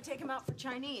kids I'd take them out for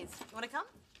Chinese. You want to come?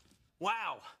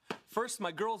 Wow. First,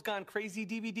 my Girls Gone Crazy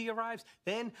DVD arrives.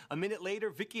 Then, a minute later,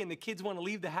 Vicky and the kids want to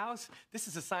leave the house. This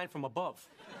is a sign from above.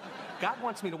 God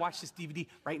wants me to watch this DVD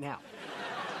right now.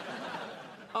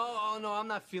 Oh, no, I'm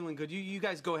not feeling good. You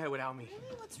guys go ahead without me.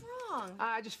 Hey, what's wrong?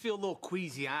 I just feel a little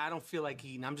queasy. I don't feel like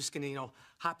eating. I'm just gonna,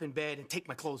 hop in bed and take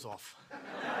my clothes off.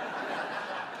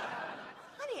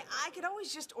 Honey, I could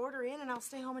always just order in and I'll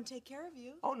stay home and take care of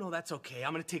you. Oh, no, that's okay.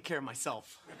 I'm gonna take care of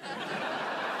myself.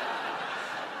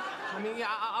 I mean, yeah,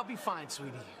 I'll be fine,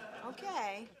 sweetie.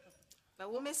 Okay. But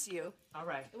we'll miss you. All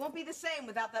right. It won't be the same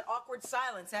without that awkward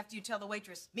silence after you tell the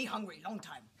waitress, me hungry, long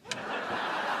time.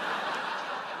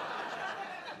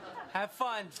 Have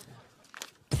fun.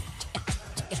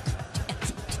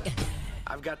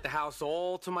 I've got the house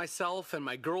all to myself and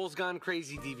my Girls Gone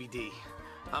Crazy DVD.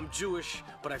 I'm Jewish,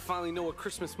 but I finally know what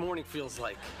Christmas morning feels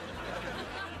like.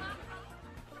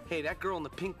 Hey, that girl in the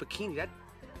pink bikini,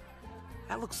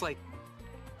 that looks like...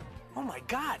 Oh, my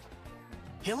God.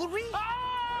 Hillary? Hey,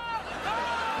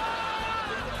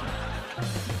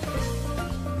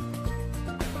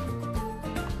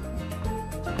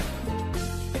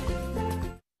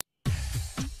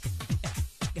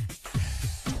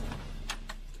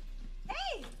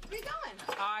 where you going?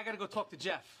 I gotta go talk to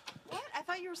Jeff. What? I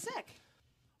thought you were sick.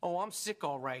 Oh, I'm sick,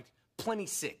 all right. Plenty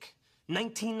sick.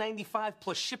 $19.95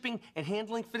 plus shipping and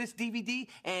handling for this DVD,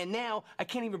 and now I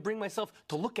can't even bring myself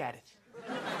to look at it.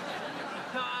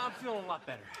 No, I'm feeling a lot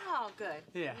better. Oh, good.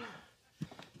 Yeah.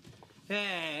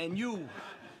 And you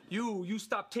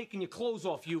stop taking your clothes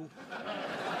off, you.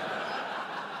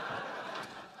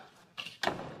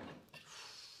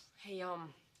 Hey,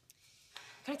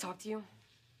 can I talk to you?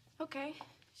 Okay,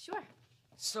 sure.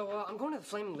 So, I'm going to the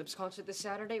Flaming Lips concert this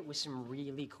Saturday with some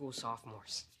really cool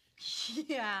sophomores.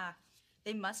 Yeah,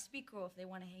 they must be cool if they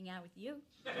want to hang out with you.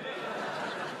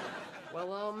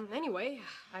 Well, anyway,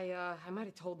 I might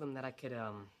have told them that I could,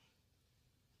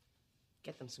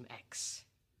 get them some X.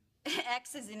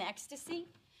 X is in ecstasy?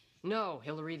 No,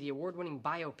 Hillary, the award-winning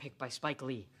biopic by Spike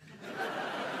Lee.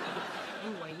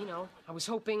 Anyway, you know, I was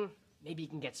hoping maybe you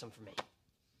can get some for me.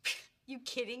 You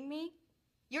kidding me?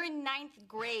 You're in 9th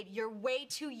grade. You're way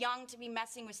too young to be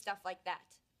messing with stuff like that.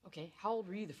 Okay, how old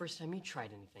were you the first time you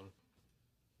tried anything?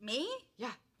 Me?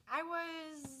 Yeah. I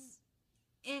was...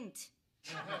 int.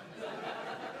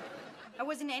 I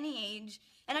wasn't any age.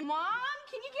 And I'm... Mom,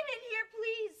 can you get in here,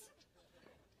 please?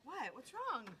 What? What's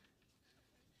wrong?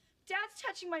 Dad's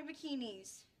touching my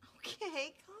bikinis.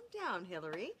 Okay, calm down,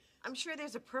 Hillary. I'm sure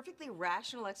there's a perfectly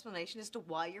rational explanation as to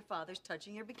why your father's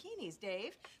touching your bikinis,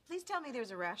 Dave. Please tell me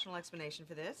there's a rational explanation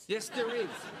for this. Yes, there is.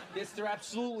 Yes, there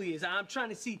absolutely is. I'm trying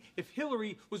to see if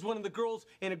Hillary was one of the girls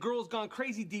in a Girls Gone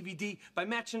Crazy DVD by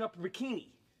matching up a bikini.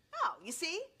 Oh, you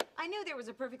see? I knew there was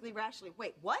a perfectly rationally...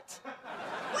 Wait, what?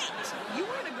 Wait, you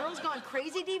were in a Girls Gone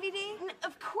Crazy DVD?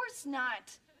 Of course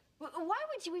not. Why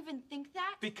would you even think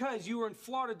that? Because you were in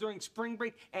Florida during spring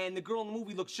break and the girl in the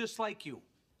movie looks just like you.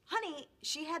 Honey,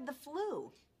 she had the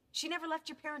flu. She never left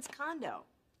your parents' condo.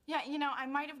 Yeah, you know, I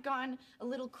might have gone a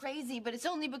little crazy, but it's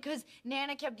only because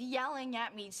Nana kept yelling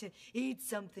at me to eat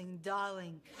something,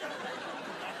 darling.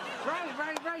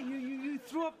 Right. You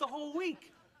threw up the whole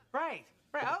week. Right.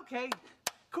 Okay.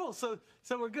 Cool. So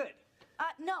we're good.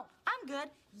 No, I'm good.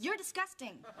 You're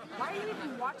disgusting. Why are you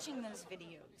even watching those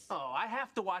videos? Oh, I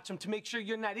have to watch them to make sure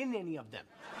you're not in any of them.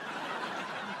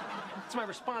 It's my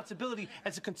responsibility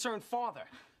as a concerned father.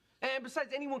 And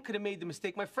besides, anyone could have made the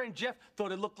mistake. My friend Jeff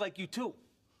thought it looked like you, too.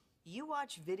 You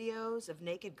watch videos of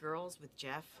naked girls with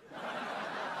Jeff?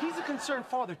 He's a concerned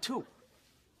father, too.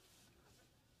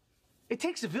 It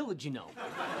takes a village, you know.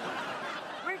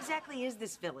 Where exactly is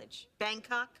this village?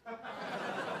 Bangkok?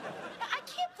 I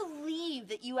can't believe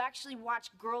that you actually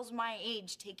watch girls my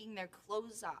age taking their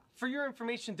clothes off. For your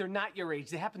information, they're not your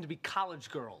age. They happen to be college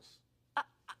girls.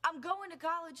 I'm going to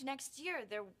college next year.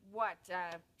 They're, what,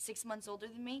 6 months older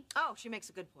than me? Oh, she makes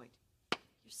a good point.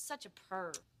 You're such a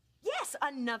perv. Yes,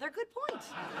 another good point.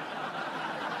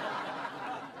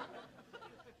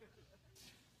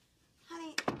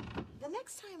 Honey, the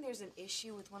next time there's an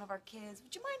issue with one of our kids,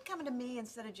 would you mind coming to me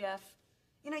instead of Jeff?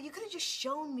 You know, you could have just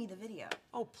shown me the video.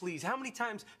 Oh, please. How many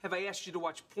times have I asked you to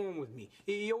watch porn with me?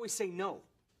 You always say no.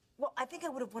 Well, I think I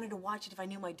would have wanted to watch it if I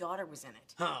knew my daughter was in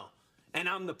it. Oh, and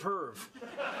I'm the perv.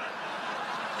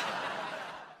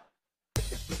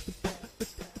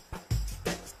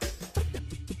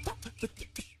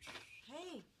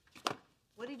 Hey,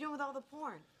 what are you doing with all the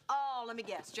porn? Oh, let me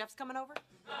guess. Jeff's coming over?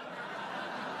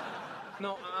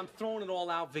 No, I'm throwing it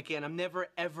all out, Vicky, and I'm never,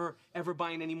 ever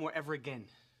buying any more ever again.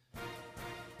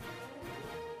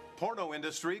 Porno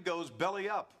industry goes belly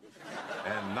up,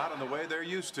 and not in the way they're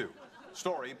used to.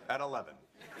 Story at 11.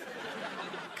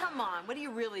 Come on, what are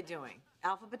you really doing?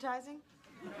 Alphabetizing?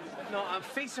 No, I'm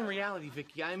facing reality,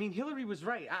 Vicky. I mean, Hillary was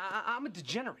right. I'm a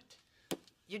degenerate.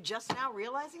 You're just now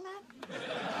realizing that?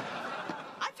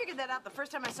 I figured that out the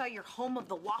first time I saw your Home of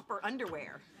the Whopper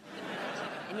underwear.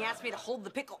 And you asked me to hold the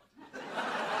pickle.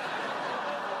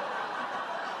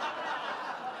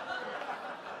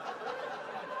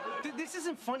 This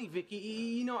isn't funny, Vicky.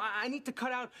 You know, I need to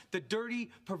cut out the dirty,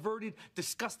 perverted,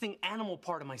 disgusting animal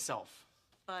part of myself.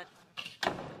 But...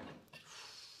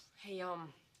 Hey, can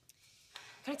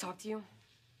I talk to you?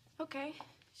 Okay,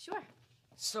 sure.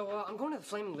 So, I'm going to the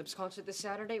Flaming Lips concert this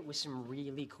Saturday with some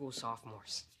really cool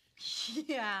sophomores.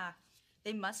 Yeah,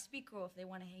 they must be cool if they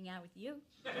want to hang out with you.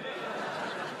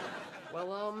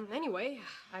 Well, anyway,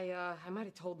 I might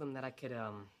have told them that I could,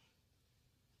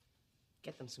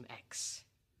 get them some X.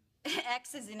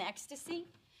 X is in ecstasy?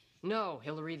 No,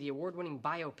 Hillary, the award-winning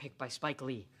biopic by Spike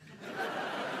Lee.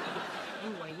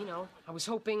 Anyway, you know, I was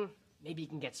hoping maybe you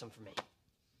can get some for me.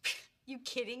 You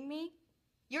kidding me?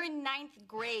 You're in 9th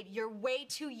grade. You're way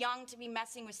too young to be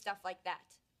messing with stuff like that.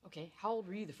 Okay, how old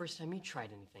were you the first time you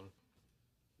tried anything?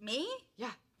 Me?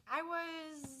 Yeah. I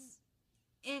was...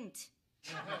 int.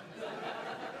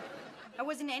 I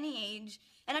wasn't any age,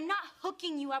 and I'm not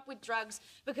hooking you up with drugs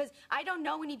because I don't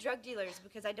know any drug dealers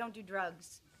because I don't do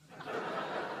drugs.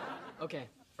 Okay,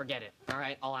 forget it. All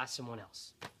right, I'll ask someone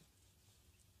else.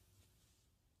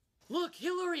 Look,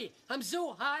 Hillary, I'm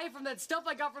so high from that stuff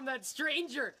I got from that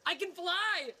stranger. I can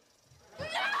fly!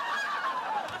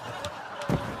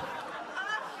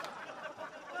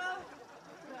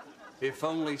 If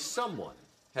only someone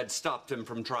had stopped him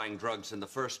from trying drugs in the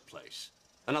first place.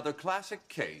 Another classic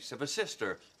case of a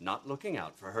sister not looking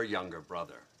out for her younger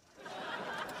brother.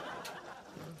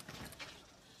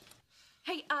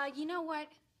 Hey, you know what?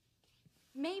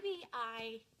 Maybe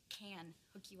I can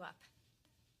hook you up.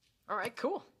 All right,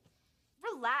 cool.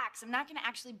 Relax, I'm not gonna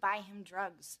actually buy him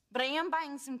drugs, but I am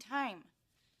buying some time.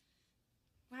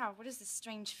 Wow, what is this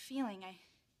strange feeling? I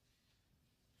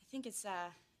think it's,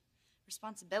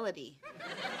 responsibility.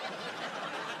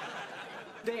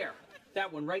 There.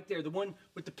 That one right there. The one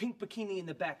with the pink bikini in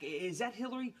the back. Is that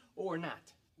Hillary or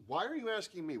not? Why are you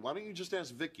asking me? Why don't you just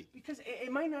ask Vicky? Because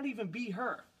it might not even be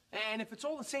her. And if it's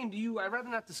all the same to you, I'd rather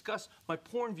not discuss my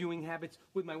porn viewing habits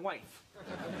with my wife.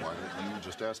 Then why don't you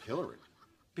just ask Hillary?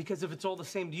 Because if it's all the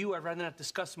same to you, I'd rather not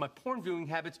discuss my porn viewing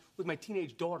habits with my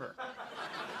teenage daughter.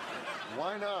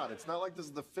 Why not? It's not like this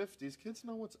is the 50s. Kids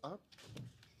know what's up.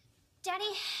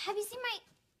 Daddy, have you seen my...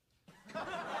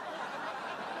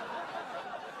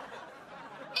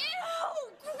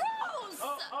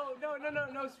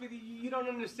 No, sweetie, you don't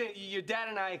understand. Your dad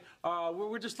and I,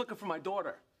 we're just looking for my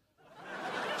daughter.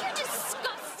 You're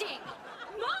disgusting!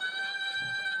 Mom!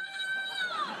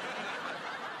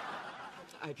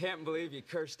 I can't believe you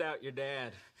cursed out your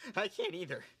dad. I can't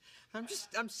either. I'm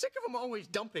sick of them always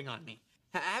dumping on me.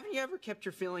 Haven't you ever kept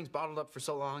your feelings bottled up for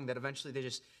so long that eventually they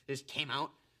just came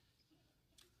out?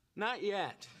 Not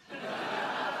yet.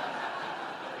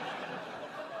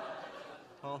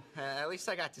 Well, at least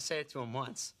I got to say it to him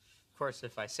once. Of course,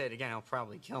 if I say it again, he'll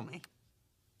probably kill me.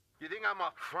 You think I'm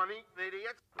a funny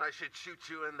idiot? I should shoot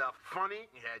you in the funny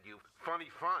head, you funny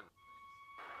fun.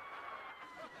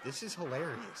 This is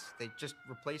hilarious. They just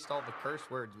replaced all the curse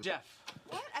words with... Jeff.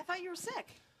 What? I thought you were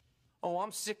sick. Oh,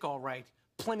 I'm sick, all right.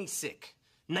 Plenty sick.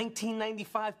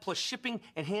 $19.95 plus shipping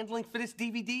and handling for this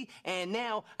DVD, and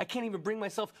now I can't even bring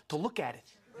myself to look at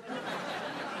it.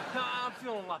 No, I'm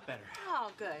feeling a lot better.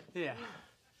 Oh, good. Yeah.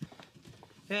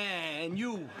 And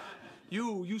you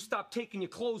stop taking your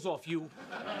clothes off, you.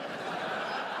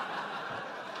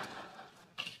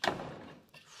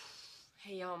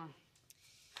 Hey,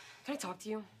 can I talk to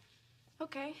you?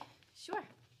 Okay, sure.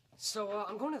 So,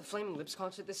 I'm going to the Flaming Lips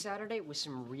concert this Saturday with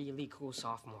some really cool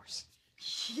sophomores.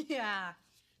 Yeah,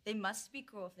 they must be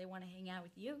cool if they want to hang out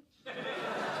with you.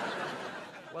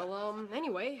 Well,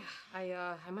 anyway,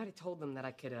 I might have told them that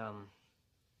I could,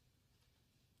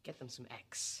 get them some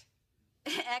X.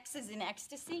 X is in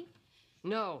ecstasy?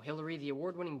 No, Hillary, the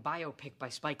award-winning biopic by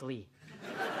Spike Lee.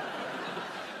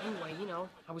 Anyway, you know,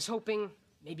 I was hoping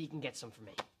maybe you can get some for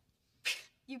me.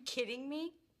 You kidding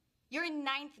me? You're in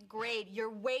 9th grade.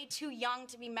 You're way too young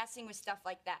to be messing with stuff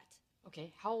like that.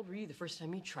 Okay, how old were you the first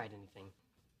time you tried anything?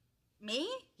 Me?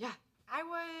 Yeah. I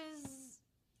was...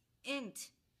 int.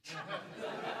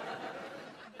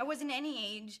 I wasn't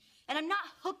any age, and I'm not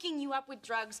hooking you up with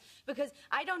drugs because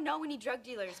I don't know any drug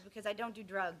dealers because I don't do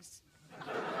drugs.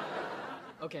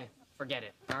 Okay, forget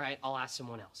it. All right, I'll ask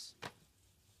someone else.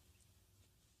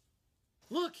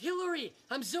 Look, Hillary,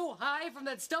 I'm so high from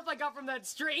that stuff I got from that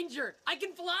stranger. I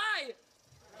can fly!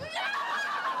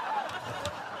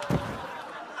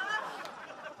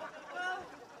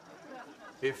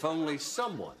 If only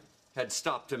someone had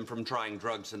stopped him from trying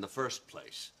drugs in the first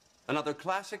place. Another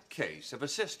classic case of a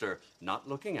sister not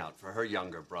looking out for her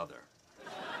younger brother.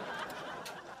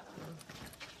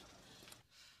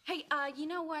 Hey, you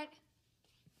know what?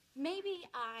 Maybe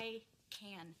I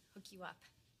can hook you up.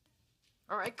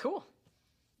 All right, cool.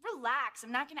 Relax,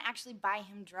 I'm not gonna actually buy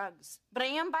him drugs, but I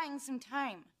am buying some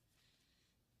time.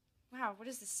 Wow, what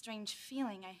is this strange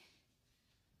feeling? I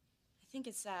think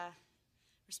it's,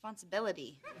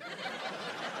 responsibility.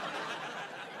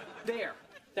 There.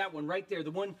 That one right there.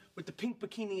 The one with the pink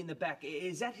bikini in the back.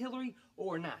 Is that Hillary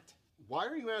or not? Why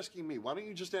are you asking me? Why don't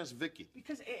you just ask Vicky?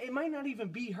 Because it might not even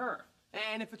be her.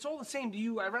 And if it's all the same to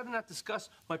you, I'd rather not discuss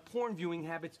my porn viewing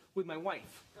habits with my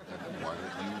wife. Then why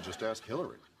don't you just ask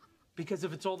Hillary? Because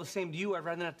if it's all the same to you, I'd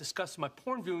rather not discuss my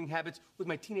porn viewing habits with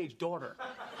my teenage daughter.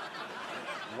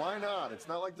 Why not? It's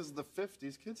not like this is the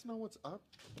 50s. Kids know what's up.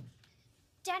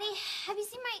 Daddy, have you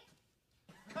seen my...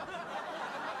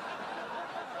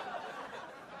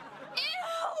 Ew,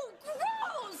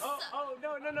 gross!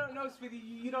 No, sweetie,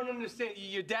 you don't understand.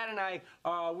 Your dad and I,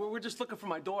 we're just looking for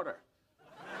my daughter.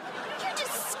 You're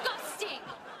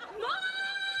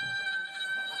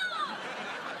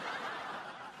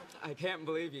I can't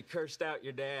believe you cursed out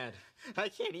your dad. I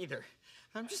can't either.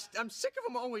 I'm sick of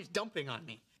them always dumping on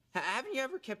me. Haven't you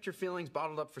ever kept your feelings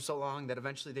bottled up for so long that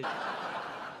eventually they...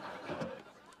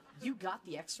 You got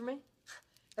the X-ray?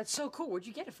 That's so cool. Where'd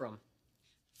you get it from?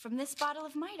 From this bottle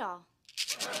of Midol.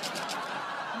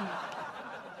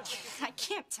 I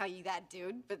can't tell you that,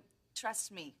 dude, but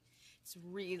trust me, it's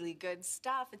really good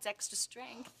stuff. It's extra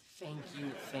strength. Thank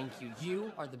you, thank you.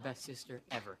 You are the best sister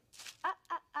ever.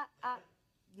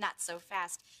 Not so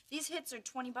fast. These hits are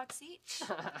 $20 each.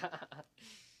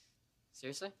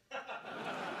 Seriously?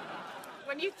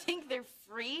 When you think they're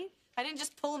free, I didn't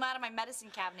just pull them out of my medicine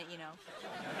cabinet, you know.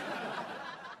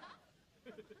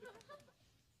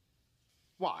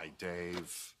 Why,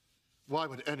 Dave? Why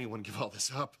would anyone give all this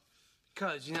up?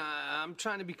 Because, you know, I'm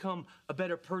trying to become a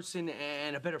better person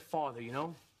and a better father, you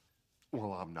know?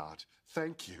 Well, I'm not.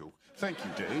 Thank you. Thank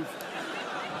you, Dave.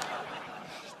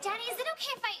 Daddy, is it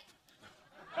okay if I...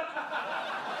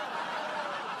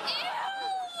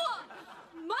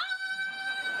 Ew! Mom!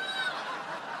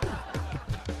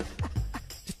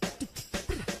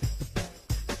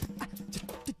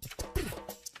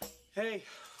 Hey,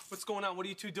 what's going on? What are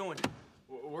you two doing?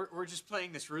 We're just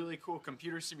playing this really cool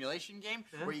computer simulation game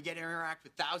where you get to interact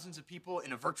with thousands of people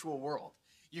in a virtual world.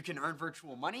 You can earn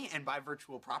virtual money and buy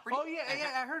virtual property. Oh,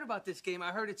 yeah, I heard about this game.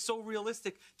 I heard it's so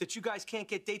realistic that you guys can't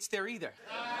get dates there either.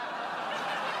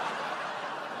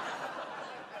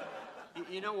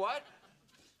 You know what?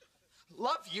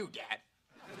 Love you, Dad.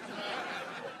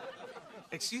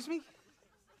 Excuse me?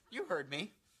 You heard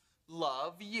me.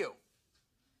 Love you.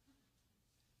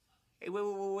 Hey,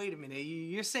 wait a minute.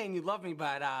 You're saying you love me,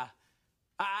 but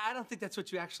I don't think that's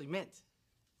what you actually meant.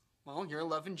 Well, you're a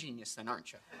loving genius then,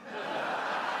 aren't you?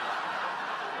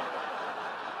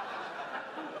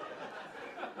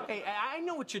 Hey, I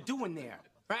know what you're doing there,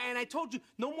 right? And I told you,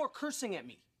 no more cursing at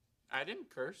me. I didn't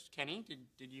curse. Kenny,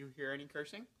 did you hear any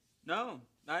cursing? No,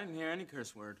 I didn't hear any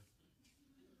curse word.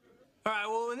 All right,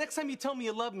 well, the next time you tell me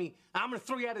you love me, I'm gonna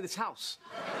throw you out of this house.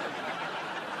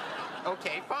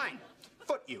 Okay, fine.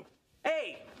 Foot you.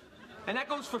 Hey, and that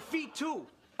goes for feet, too.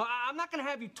 I'm not gonna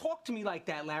have you talk to me like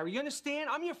that, Larry. You understand?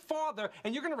 I'm your father,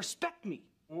 and you're gonna respect me.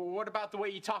 Well, what about the way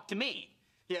you talk to me?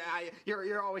 Yeah,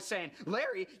 you're always saying,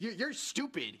 Larry, you're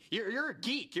stupid. You're a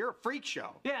geek. You're a freak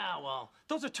show. Yeah, well,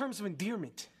 those are terms of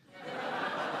endearment.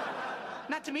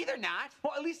 Not to me, they're not.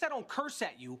 Well, at least I don't curse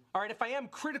at you. All right, if I am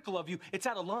critical of you, it's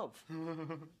out of love.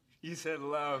 You said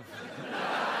love.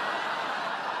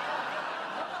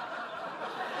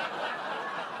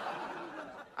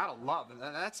 Out of love,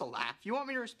 that's a laugh. You want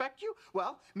me to respect you?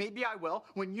 Well, maybe I will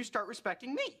when you start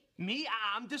respecting me. Me?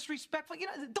 I'm disrespectful? You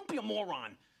know, don't be a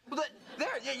moron. Well,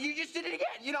 there, you just did it again.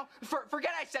 You know,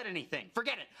 forget I said anything.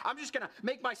 Forget it. I'm just gonna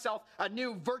make myself a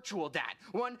new virtual dad.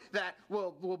 One that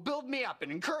will build me up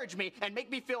and encourage me and make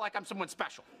me feel like I'm someone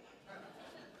special.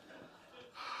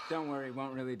 Don't worry,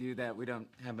 won't really do that. We don't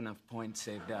have enough points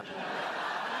saved up.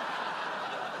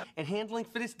 And handling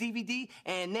for this DVD,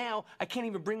 and now I can't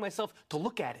even bring myself to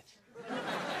look at it.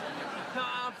 No,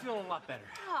 I'm feeling a lot better.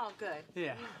 Oh, good.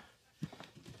 Yeah.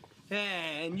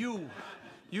 And you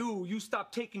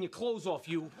stop taking your clothes off,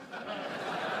 you.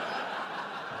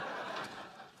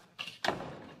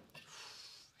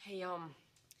 Hey, can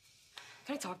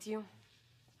I talk to you?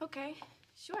 Okay,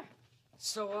 sure.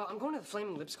 So, I'm going to the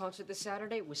Flaming Lips concert this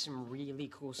Saturday with some really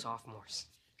cool sophomores.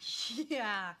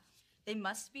 Yeah, they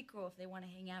must be cool if they want to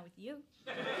hang out with you.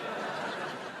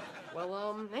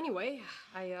 Well, anyway,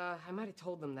 I might have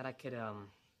told them that I could,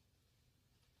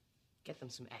 get them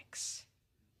some X.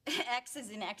 X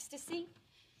is in ecstasy?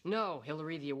 No,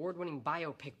 Hillary, the award-winning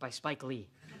biopic by Spike Lee.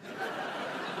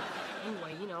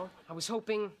 Anyway, you know, I was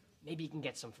hoping maybe you can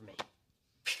get some for me.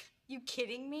 You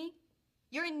kidding me?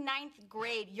 You're in 9th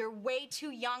grade. You're way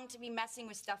too young to be messing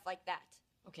with stuff like that.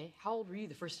 Okay, how old were you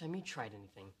the first time you tried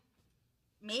anything?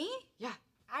 Me? Yeah.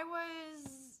 I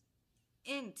was...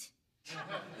 int.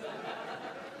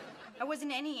 I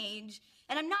wasn't any age.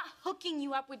 And I'm not hooking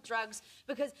you up with drugs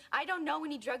because I don't know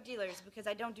any drug dealers because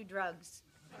I don't do drugs.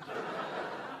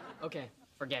 Okay,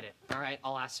 forget it. All right,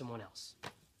 I'll ask someone else.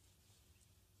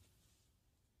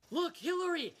 Look,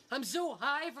 Hillary, I'm so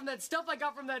high from that stuff I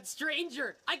got from that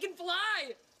stranger. I can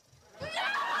fly!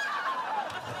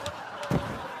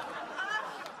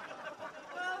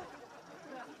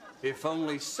 If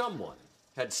only someone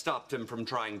had stopped him from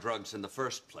trying drugs in the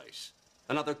first place.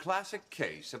 Another classic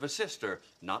case of a sister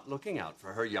not looking out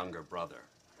for her younger brother.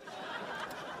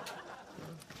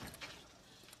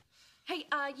 Hey,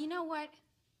 you know what?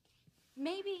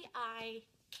 Maybe I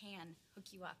can hook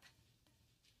you up.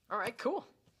 All right, cool.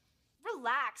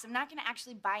 Relax, I'm not gonna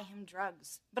actually buy him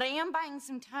drugs, but I am buying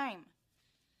some time.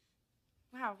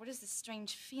 Wow, what is this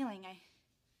strange feeling? I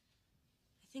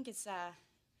think it's,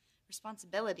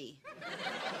 responsibility.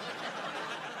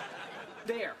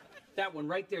 There. That one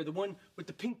right there. The one with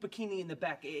the pink bikini in the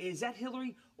back. Is that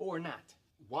Hillary or not?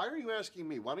 Why are you asking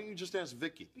me? Why don't you just ask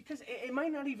Vicky? Because it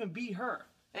might not even be her.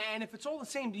 And if it's all the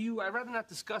same to you, I'd rather not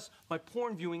discuss my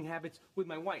porn viewing habits with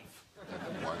my wife.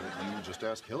 Why don't you just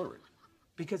ask Hillary?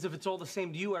 Because if it's all the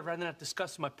same to you, I'd rather not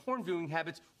discuss my porn viewing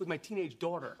habits with my teenage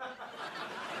daughter.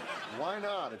 Why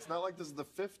not? It's not like this is the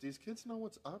 50s. Kids know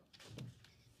what's up.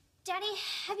 Daddy,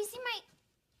 have you seen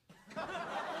my...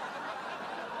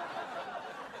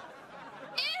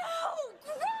 Ew!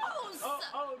 Gross! Oh,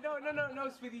 no,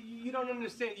 sweetie. You don't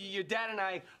understand. Your dad and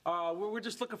I, we're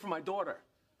just looking for my daughter.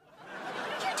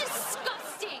 You're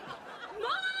disgusting!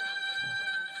 Mom!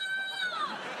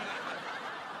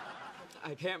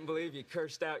 I can't believe you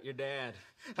cursed out your dad.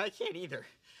 I can't either.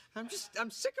 I'm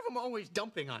sick of them always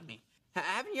dumping on me.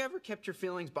 Haven't you ever kept your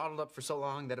feelings bottled up for so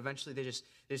long that eventually they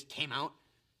just came out?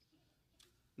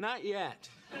 Not yet.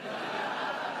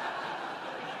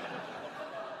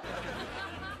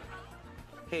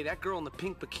 Hey, that girl in the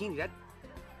pink bikini,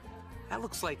 that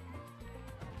looks like...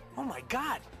 Oh, my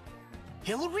God.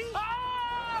 Hillary?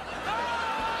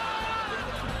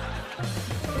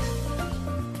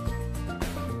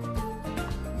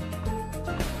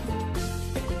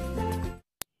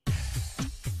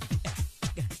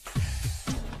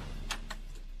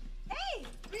 Hey,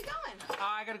 where you going?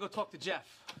 I gotta go talk to Jeff.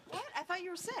 What? I thought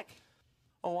you were sick.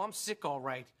 Oh, I'm sick, all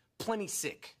right. Plenty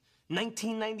sick.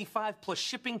 $19.95 plus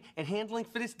shipping and handling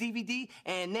for this DVD,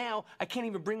 and now I can't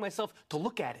even bring myself to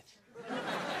look at it.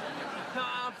 No,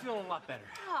 I'm feeling a lot better.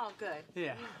 Oh, good.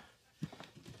 Yeah.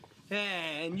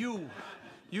 And you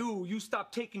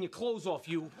stop taking your clothes off,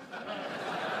 you.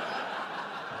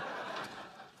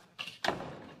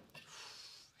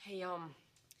 Hey, can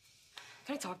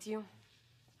I talk to you?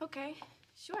 Okay,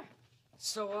 sure.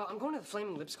 So, I'm going to the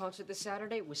Flaming Lips concert this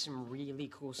Saturday with some really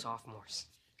cool sophomores.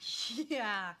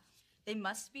 Yeah, they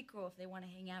must be cool if they want to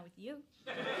hang out with you.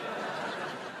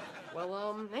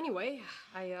 Well, anyway,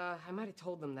 I might have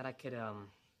told them that I could,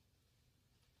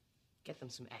 get them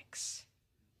some X.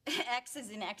 X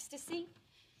is in ecstasy?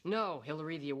 No,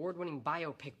 Hillary, the award-winning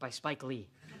biopic by Spike Lee.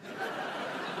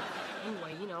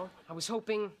 Anyway, you know, I was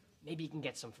hoping maybe you can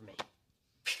get some for me.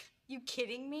 You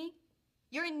kidding me?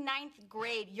 You're in 9th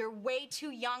grade. You're way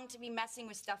too young to be messing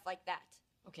with stuff like that.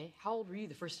 Okay, how old were you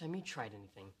the first time you tried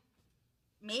anything?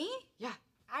 Me? Yeah.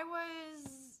 I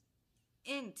was...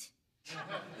 int.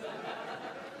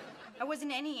 I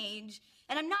wasn't any age,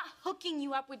 and I'm not hooking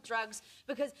you up with drugs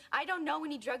because I don't know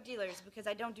any drug dealers because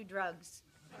I don't do drugs.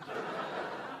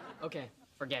 Okay,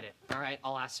 forget it. All right,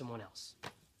 I'll ask someone else.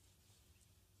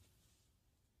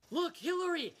 Look,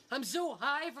 Hillary, I'm so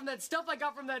high from that stuff I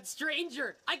got from that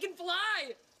stranger. I can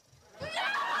fly!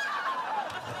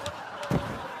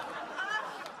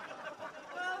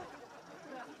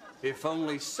 If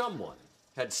only someone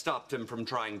had stopped him from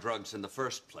trying drugs in the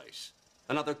first place.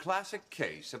 Another classic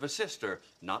case of a sister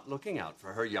not looking out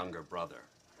for her younger brother.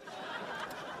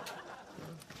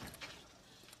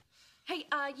 Hey,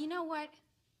 you know what?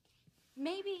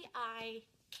 Maybe I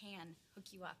can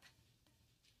hook you up.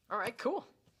 All right, cool.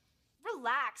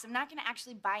 Relax, I'm not gonna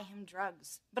actually buy him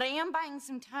drugs, but I am buying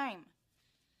some time.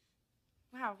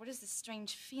 Wow, what is this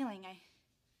strange feeling? I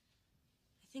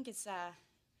think it's,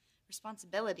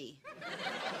 responsibility.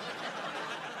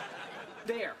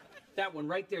 There. That one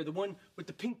right there. The one with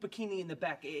the pink bikini in the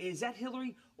back. Is that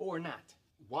Hillary or not?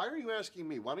 Why are you asking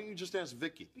me? Why don't you just ask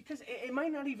Vicky? Because it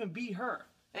might not even be her.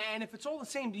 And if it's all the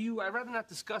same to you, I'd rather not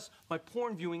discuss my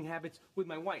porn viewing habits with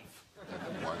my wife.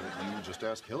 Why don't you just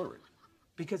ask Hillary?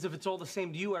 Because if it's all the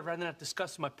same to you, I'd rather not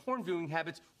discuss my porn viewing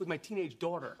habits with my teenage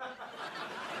daughter.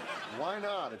 Why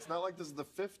not? It's not like this is the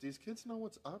 50s. Kids know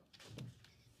what's up.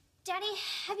 Daddy,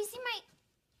 have you seen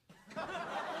my...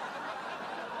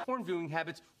 Porn viewing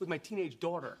habits with my teenage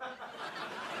daughter.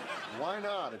 Why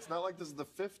not? It's not like this is the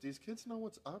 50s. Kids know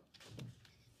what's up.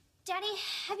 Daddy,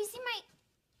 have you seen my...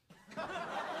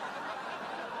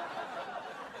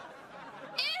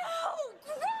 Ew!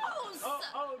 Gross! Oh,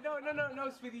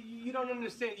 no, sweetie. You don't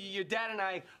understand. Your dad and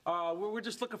I, we're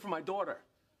just looking for my daughter.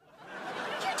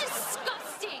 You're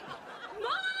disgusting!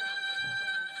 Mom!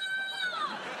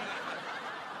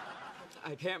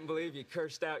 I can't believe you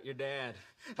cursed out your dad.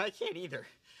 I can't either.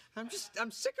 I'm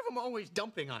sick of them always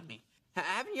dumping on me.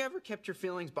 Haven't you ever kept your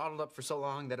feelings bottled up for so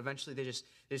long that eventually they just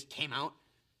came out?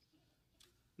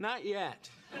 Not yet.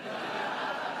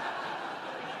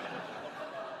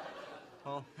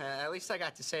 Well, at least I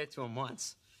got to say it to him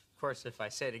once. Of course, if I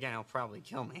say it again, he'll probably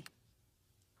kill me.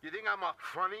 You think I'm a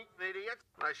funny idiot?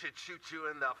 I should shoot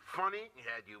you in the funny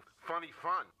head, you funny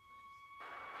fun.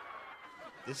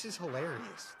 This is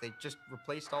hilarious. They just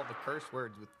replaced all the curse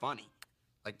words with funny.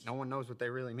 Like, no one knows what they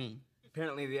really mean.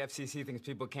 Apparently, the FCC thinks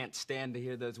people can't stand to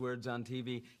hear those words on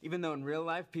TV, even though in real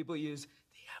life, people use the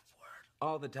F word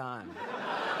all the time.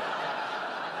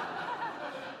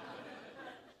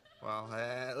 Well,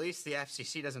 at least the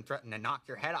FCC doesn't threaten to knock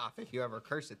your head off if you ever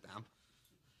curse at them.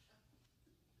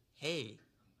 Hey,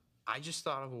 I just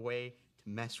thought of a way to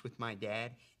mess with my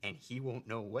dad, and he won't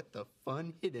know what the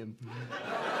fun hit him.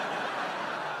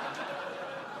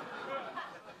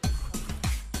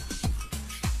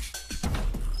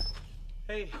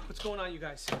 Hey, what's going on, you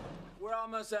guys? We're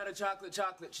almost out of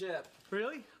chocolate chip.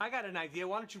 Really? I got an idea.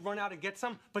 Why don't you run out and get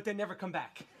some, but then never come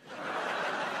back?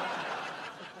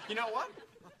 You know what?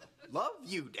 Love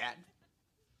you, Dad.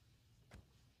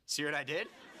 See what I did?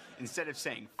 Instead of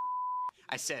saying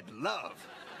I said love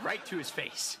right to his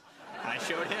face. I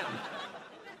showed him.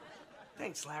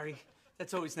 Thanks, Larry.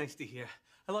 That's always nice to hear.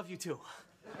 I love you, too.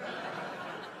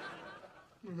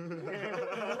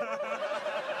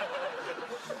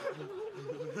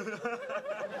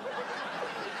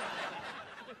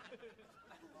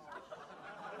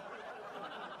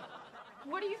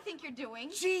 What do you think you're doing?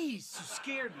 Jeez, you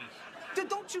scared me.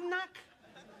 Don't you knock?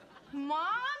 Mom,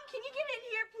 can you get in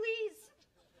here, please?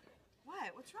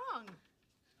 What? What's wrong?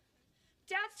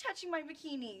 Dad's touching my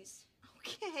bikinis.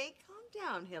 Okay, calm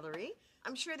down, Hillary.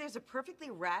 I'm sure there's a perfectly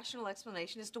rational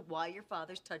explanation as to why your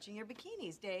father's touching your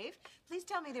bikinis, Dave. Please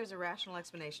tell me there's a rational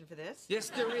explanation for this. Yes,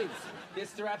 there is.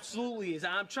 Yes, there absolutely is.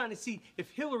 I'm trying to see if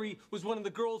Hillary was one of the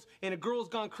girls in a Girls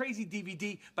Gone Crazy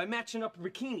DVD by matching up a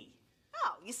bikini.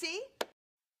 Oh, you see?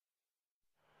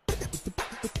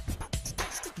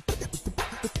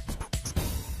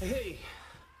 Hey,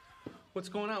 what's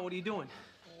going on? What are you doing?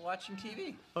 Watching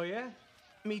TV. Oh, yeah?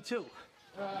 Me too.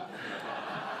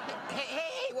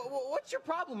 Hey, what's your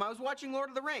problem? I was watching Lord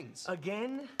of the Rings.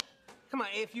 Again? Come on,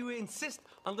 if you insist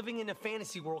on living in a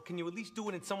fantasy world, can you at least do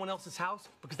it in someone else's house?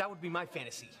 Because that would be my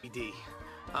fantasy. D.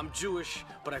 I'm Jewish,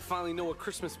 but I finally know what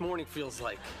Christmas morning feels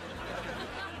like.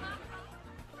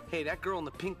 Hey, that girl in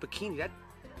the pink bikini,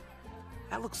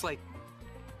 that looks like...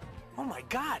 Oh, my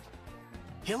God.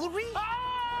 Hillary?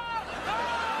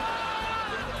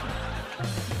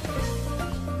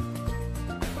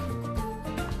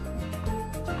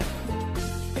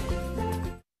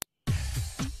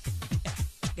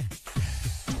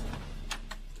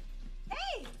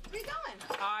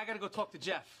 I gotta go talk to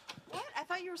Jeff. What? I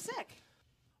thought you were sick.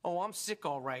 Oh, I'm sick,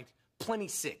 all right. Plenty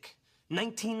sick.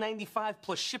 $19.95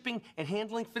 plus shipping and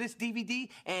handling for this DVD,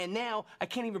 and now I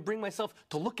can't even bring myself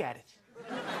to look at it.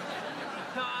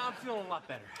 No, I'm feeling a lot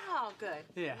better. Oh, good.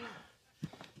 Yeah.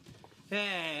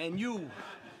 And you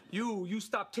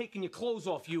stop taking your clothes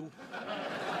off, you.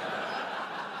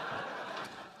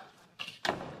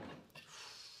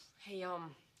 Hey, can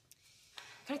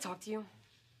I talk to you?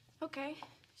 Okay,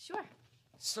 sure.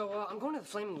 So, I'm going to the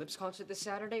Flaming Lips concert this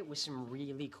Saturday with some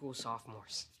really cool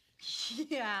sophomores.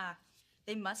 Yeah,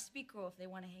 they must be cool if they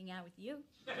want to hang out with you.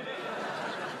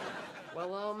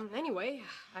 Well, anyway,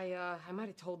 I might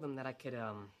have told them that I could,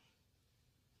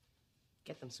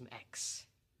 get them some X.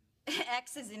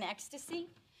 X is in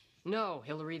ecstasy? No,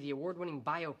 Hillary, the award-winning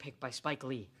biopic by Spike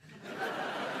Lee.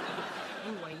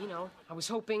 Anyway, you know, I was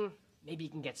hoping maybe you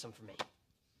can get some for me.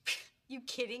 You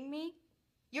kidding me?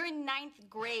 You're in 9th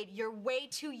grade. You're way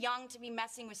too young to be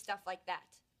messing with stuff like that.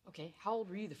 Okay, how old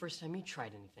were you the first time you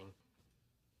tried anything?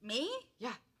 Me?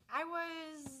 Yeah. I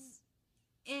was...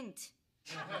 int.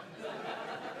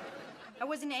 I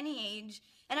wasn't any age,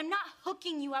 and I'm not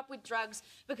hooking you up with drugs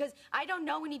because I don't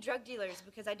know any drug dealers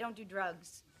because I don't do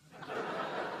drugs.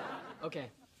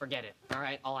 Okay, forget it. All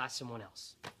right, I'll ask someone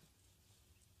else.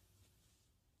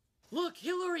 Look,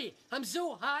 Hillary, I'm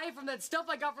so high from that stuff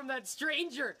I got from that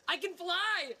stranger. I can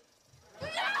fly!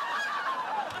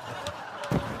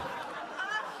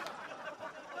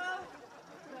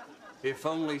 If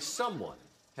only someone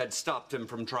had stopped him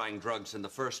from trying drugs in the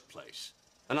first place.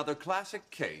 Another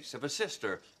classic case of a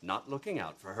sister not looking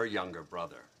out for her younger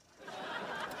brother.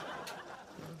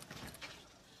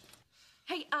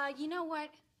 Hey, you know what?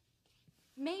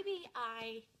 Maybe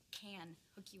I can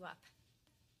hook you up.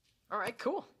 All right,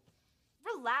 cool.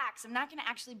 Relax, I'm not gonna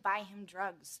actually buy him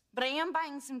drugs, but I am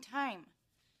buying some time.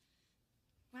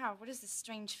 Wow, what is this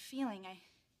strange feeling? I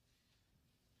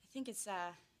think it's,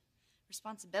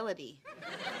 responsibility.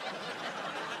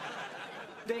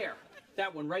 There,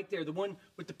 that one right there, the one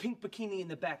with the pink bikini in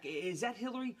the back. Is that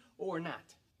Hillary or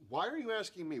not? Why are you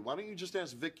asking me? Why don't you just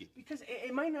ask Vicky? Because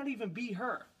it might not even be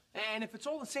her. And if it's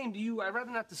all the same to you, I'd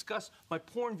rather not discuss my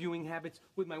porn viewing habits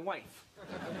with my wife.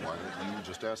 Why don't you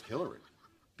just ask Hillary?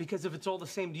 Because if it's all the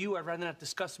same to you, I'd rather not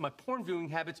discuss my porn viewing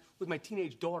habits with my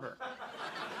teenage daughter.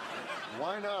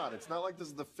 Why not? It's not like this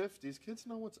is the 50s. Kids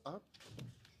know what's up.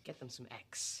 Get them some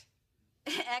X.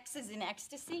 X is in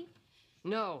ecstasy?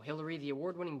 No, Hillary, the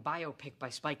award-winning biopic by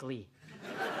Spike Lee.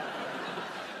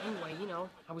 Anyway, you know,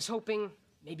 I was hoping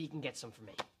maybe you can get some for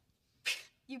me.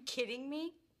 You kidding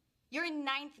me? You're in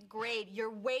 9th grade.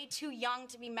 You're way too young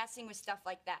to be messing with stuff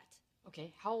like that.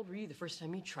 Okay, how old were you the first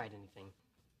time you tried anything?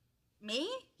 Me?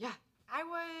 Yeah. I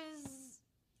was...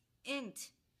 int.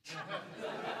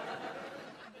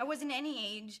 I wasn't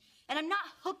any age, and I'm not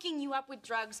hooking you up with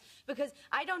drugs because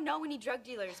I don't know any drug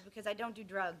dealers because I don't do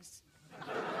drugs.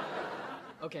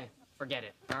 Okay, forget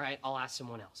it. All right, I'll ask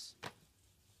someone else.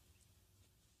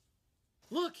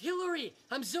 Look, Hillary,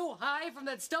 I'm so high from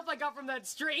that stuff I got from that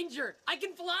stranger. I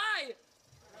can fly!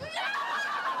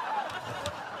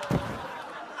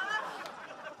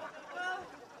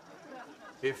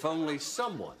 If only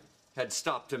someone had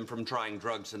stopped him from trying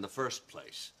drugs in the first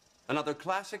place. Another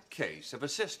classic case of a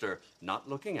sister not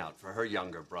looking out for her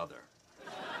younger brother.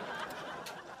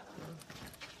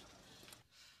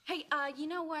 Hey, you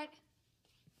know what?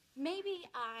 Maybe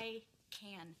I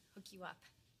can hook you up.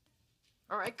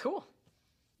 All right, cool.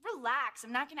 Relax,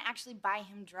 I'm not gonna actually buy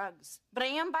him drugs, but I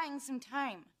am buying some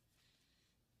time.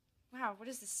 Wow, what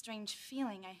is this strange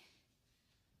feeling? I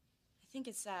think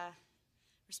it's,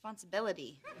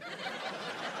 responsibility.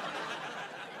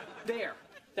 There,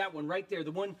 that one right there,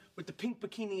 the one with the pink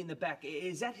bikini in the back.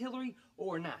 Is that Hillary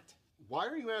or not? Why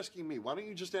are you asking me? Why don't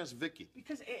you just ask Vicky?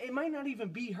 Because it might not even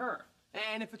be her.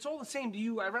 And if it's all the same to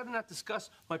you, I'd rather not discuss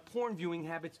my porn viewing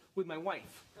habits with my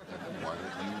wife. Why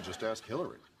don't you just ask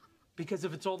Hillary? Because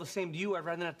if it's all the same to you, I'd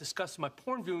rather not discuss my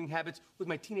porn viewing habits with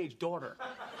my teenage daughter.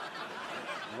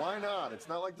 Why not? It's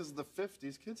not like this is the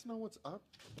 50s. Kids know what's up.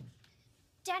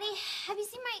 Daddy, have you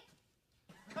seen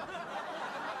my...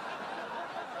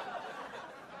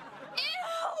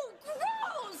 Ew,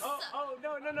 gross!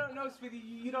 No, sweetie,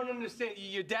 you don't understand.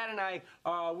 Your dad and I,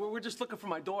 we're just looking for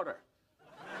my daughter.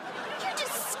 You're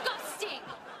disgusting!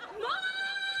 Mom!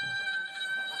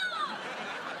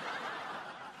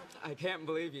 I can't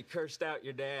believe you cursed out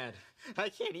your dad. I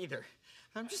can't either.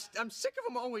 I'm sick of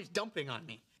them always dumping on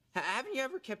me. Haven't you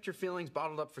ever kept your feelings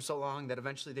bottled up for so long that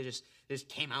eventually they just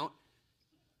came out?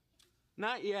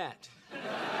 Not yet.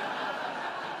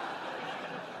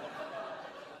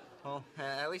 Well,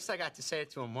 at least I got to say it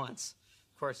to him once.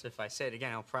 Of course, if I say it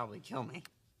again, he'll probably kill me.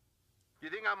 You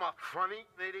think I'm a funny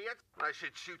idiot? I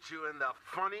should shoot you in the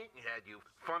funny head, you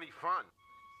funny fun.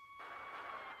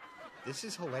 This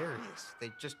is hilarious.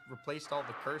 They just replaced all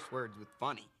the curse words with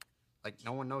funny. Like,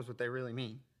 no one knows what they really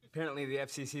mean. Apparently, the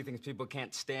FCC thinks people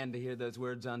can't stand to hear those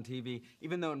words on TV,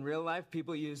 even though in real life,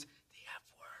 people use the F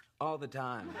word all the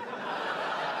time.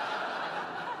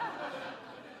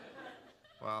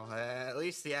 Well, at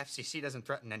least the FCC doesn't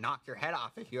threaten to knock your head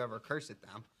off if you ever curse at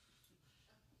them.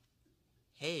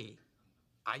 Hey,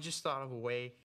 I just thought of a way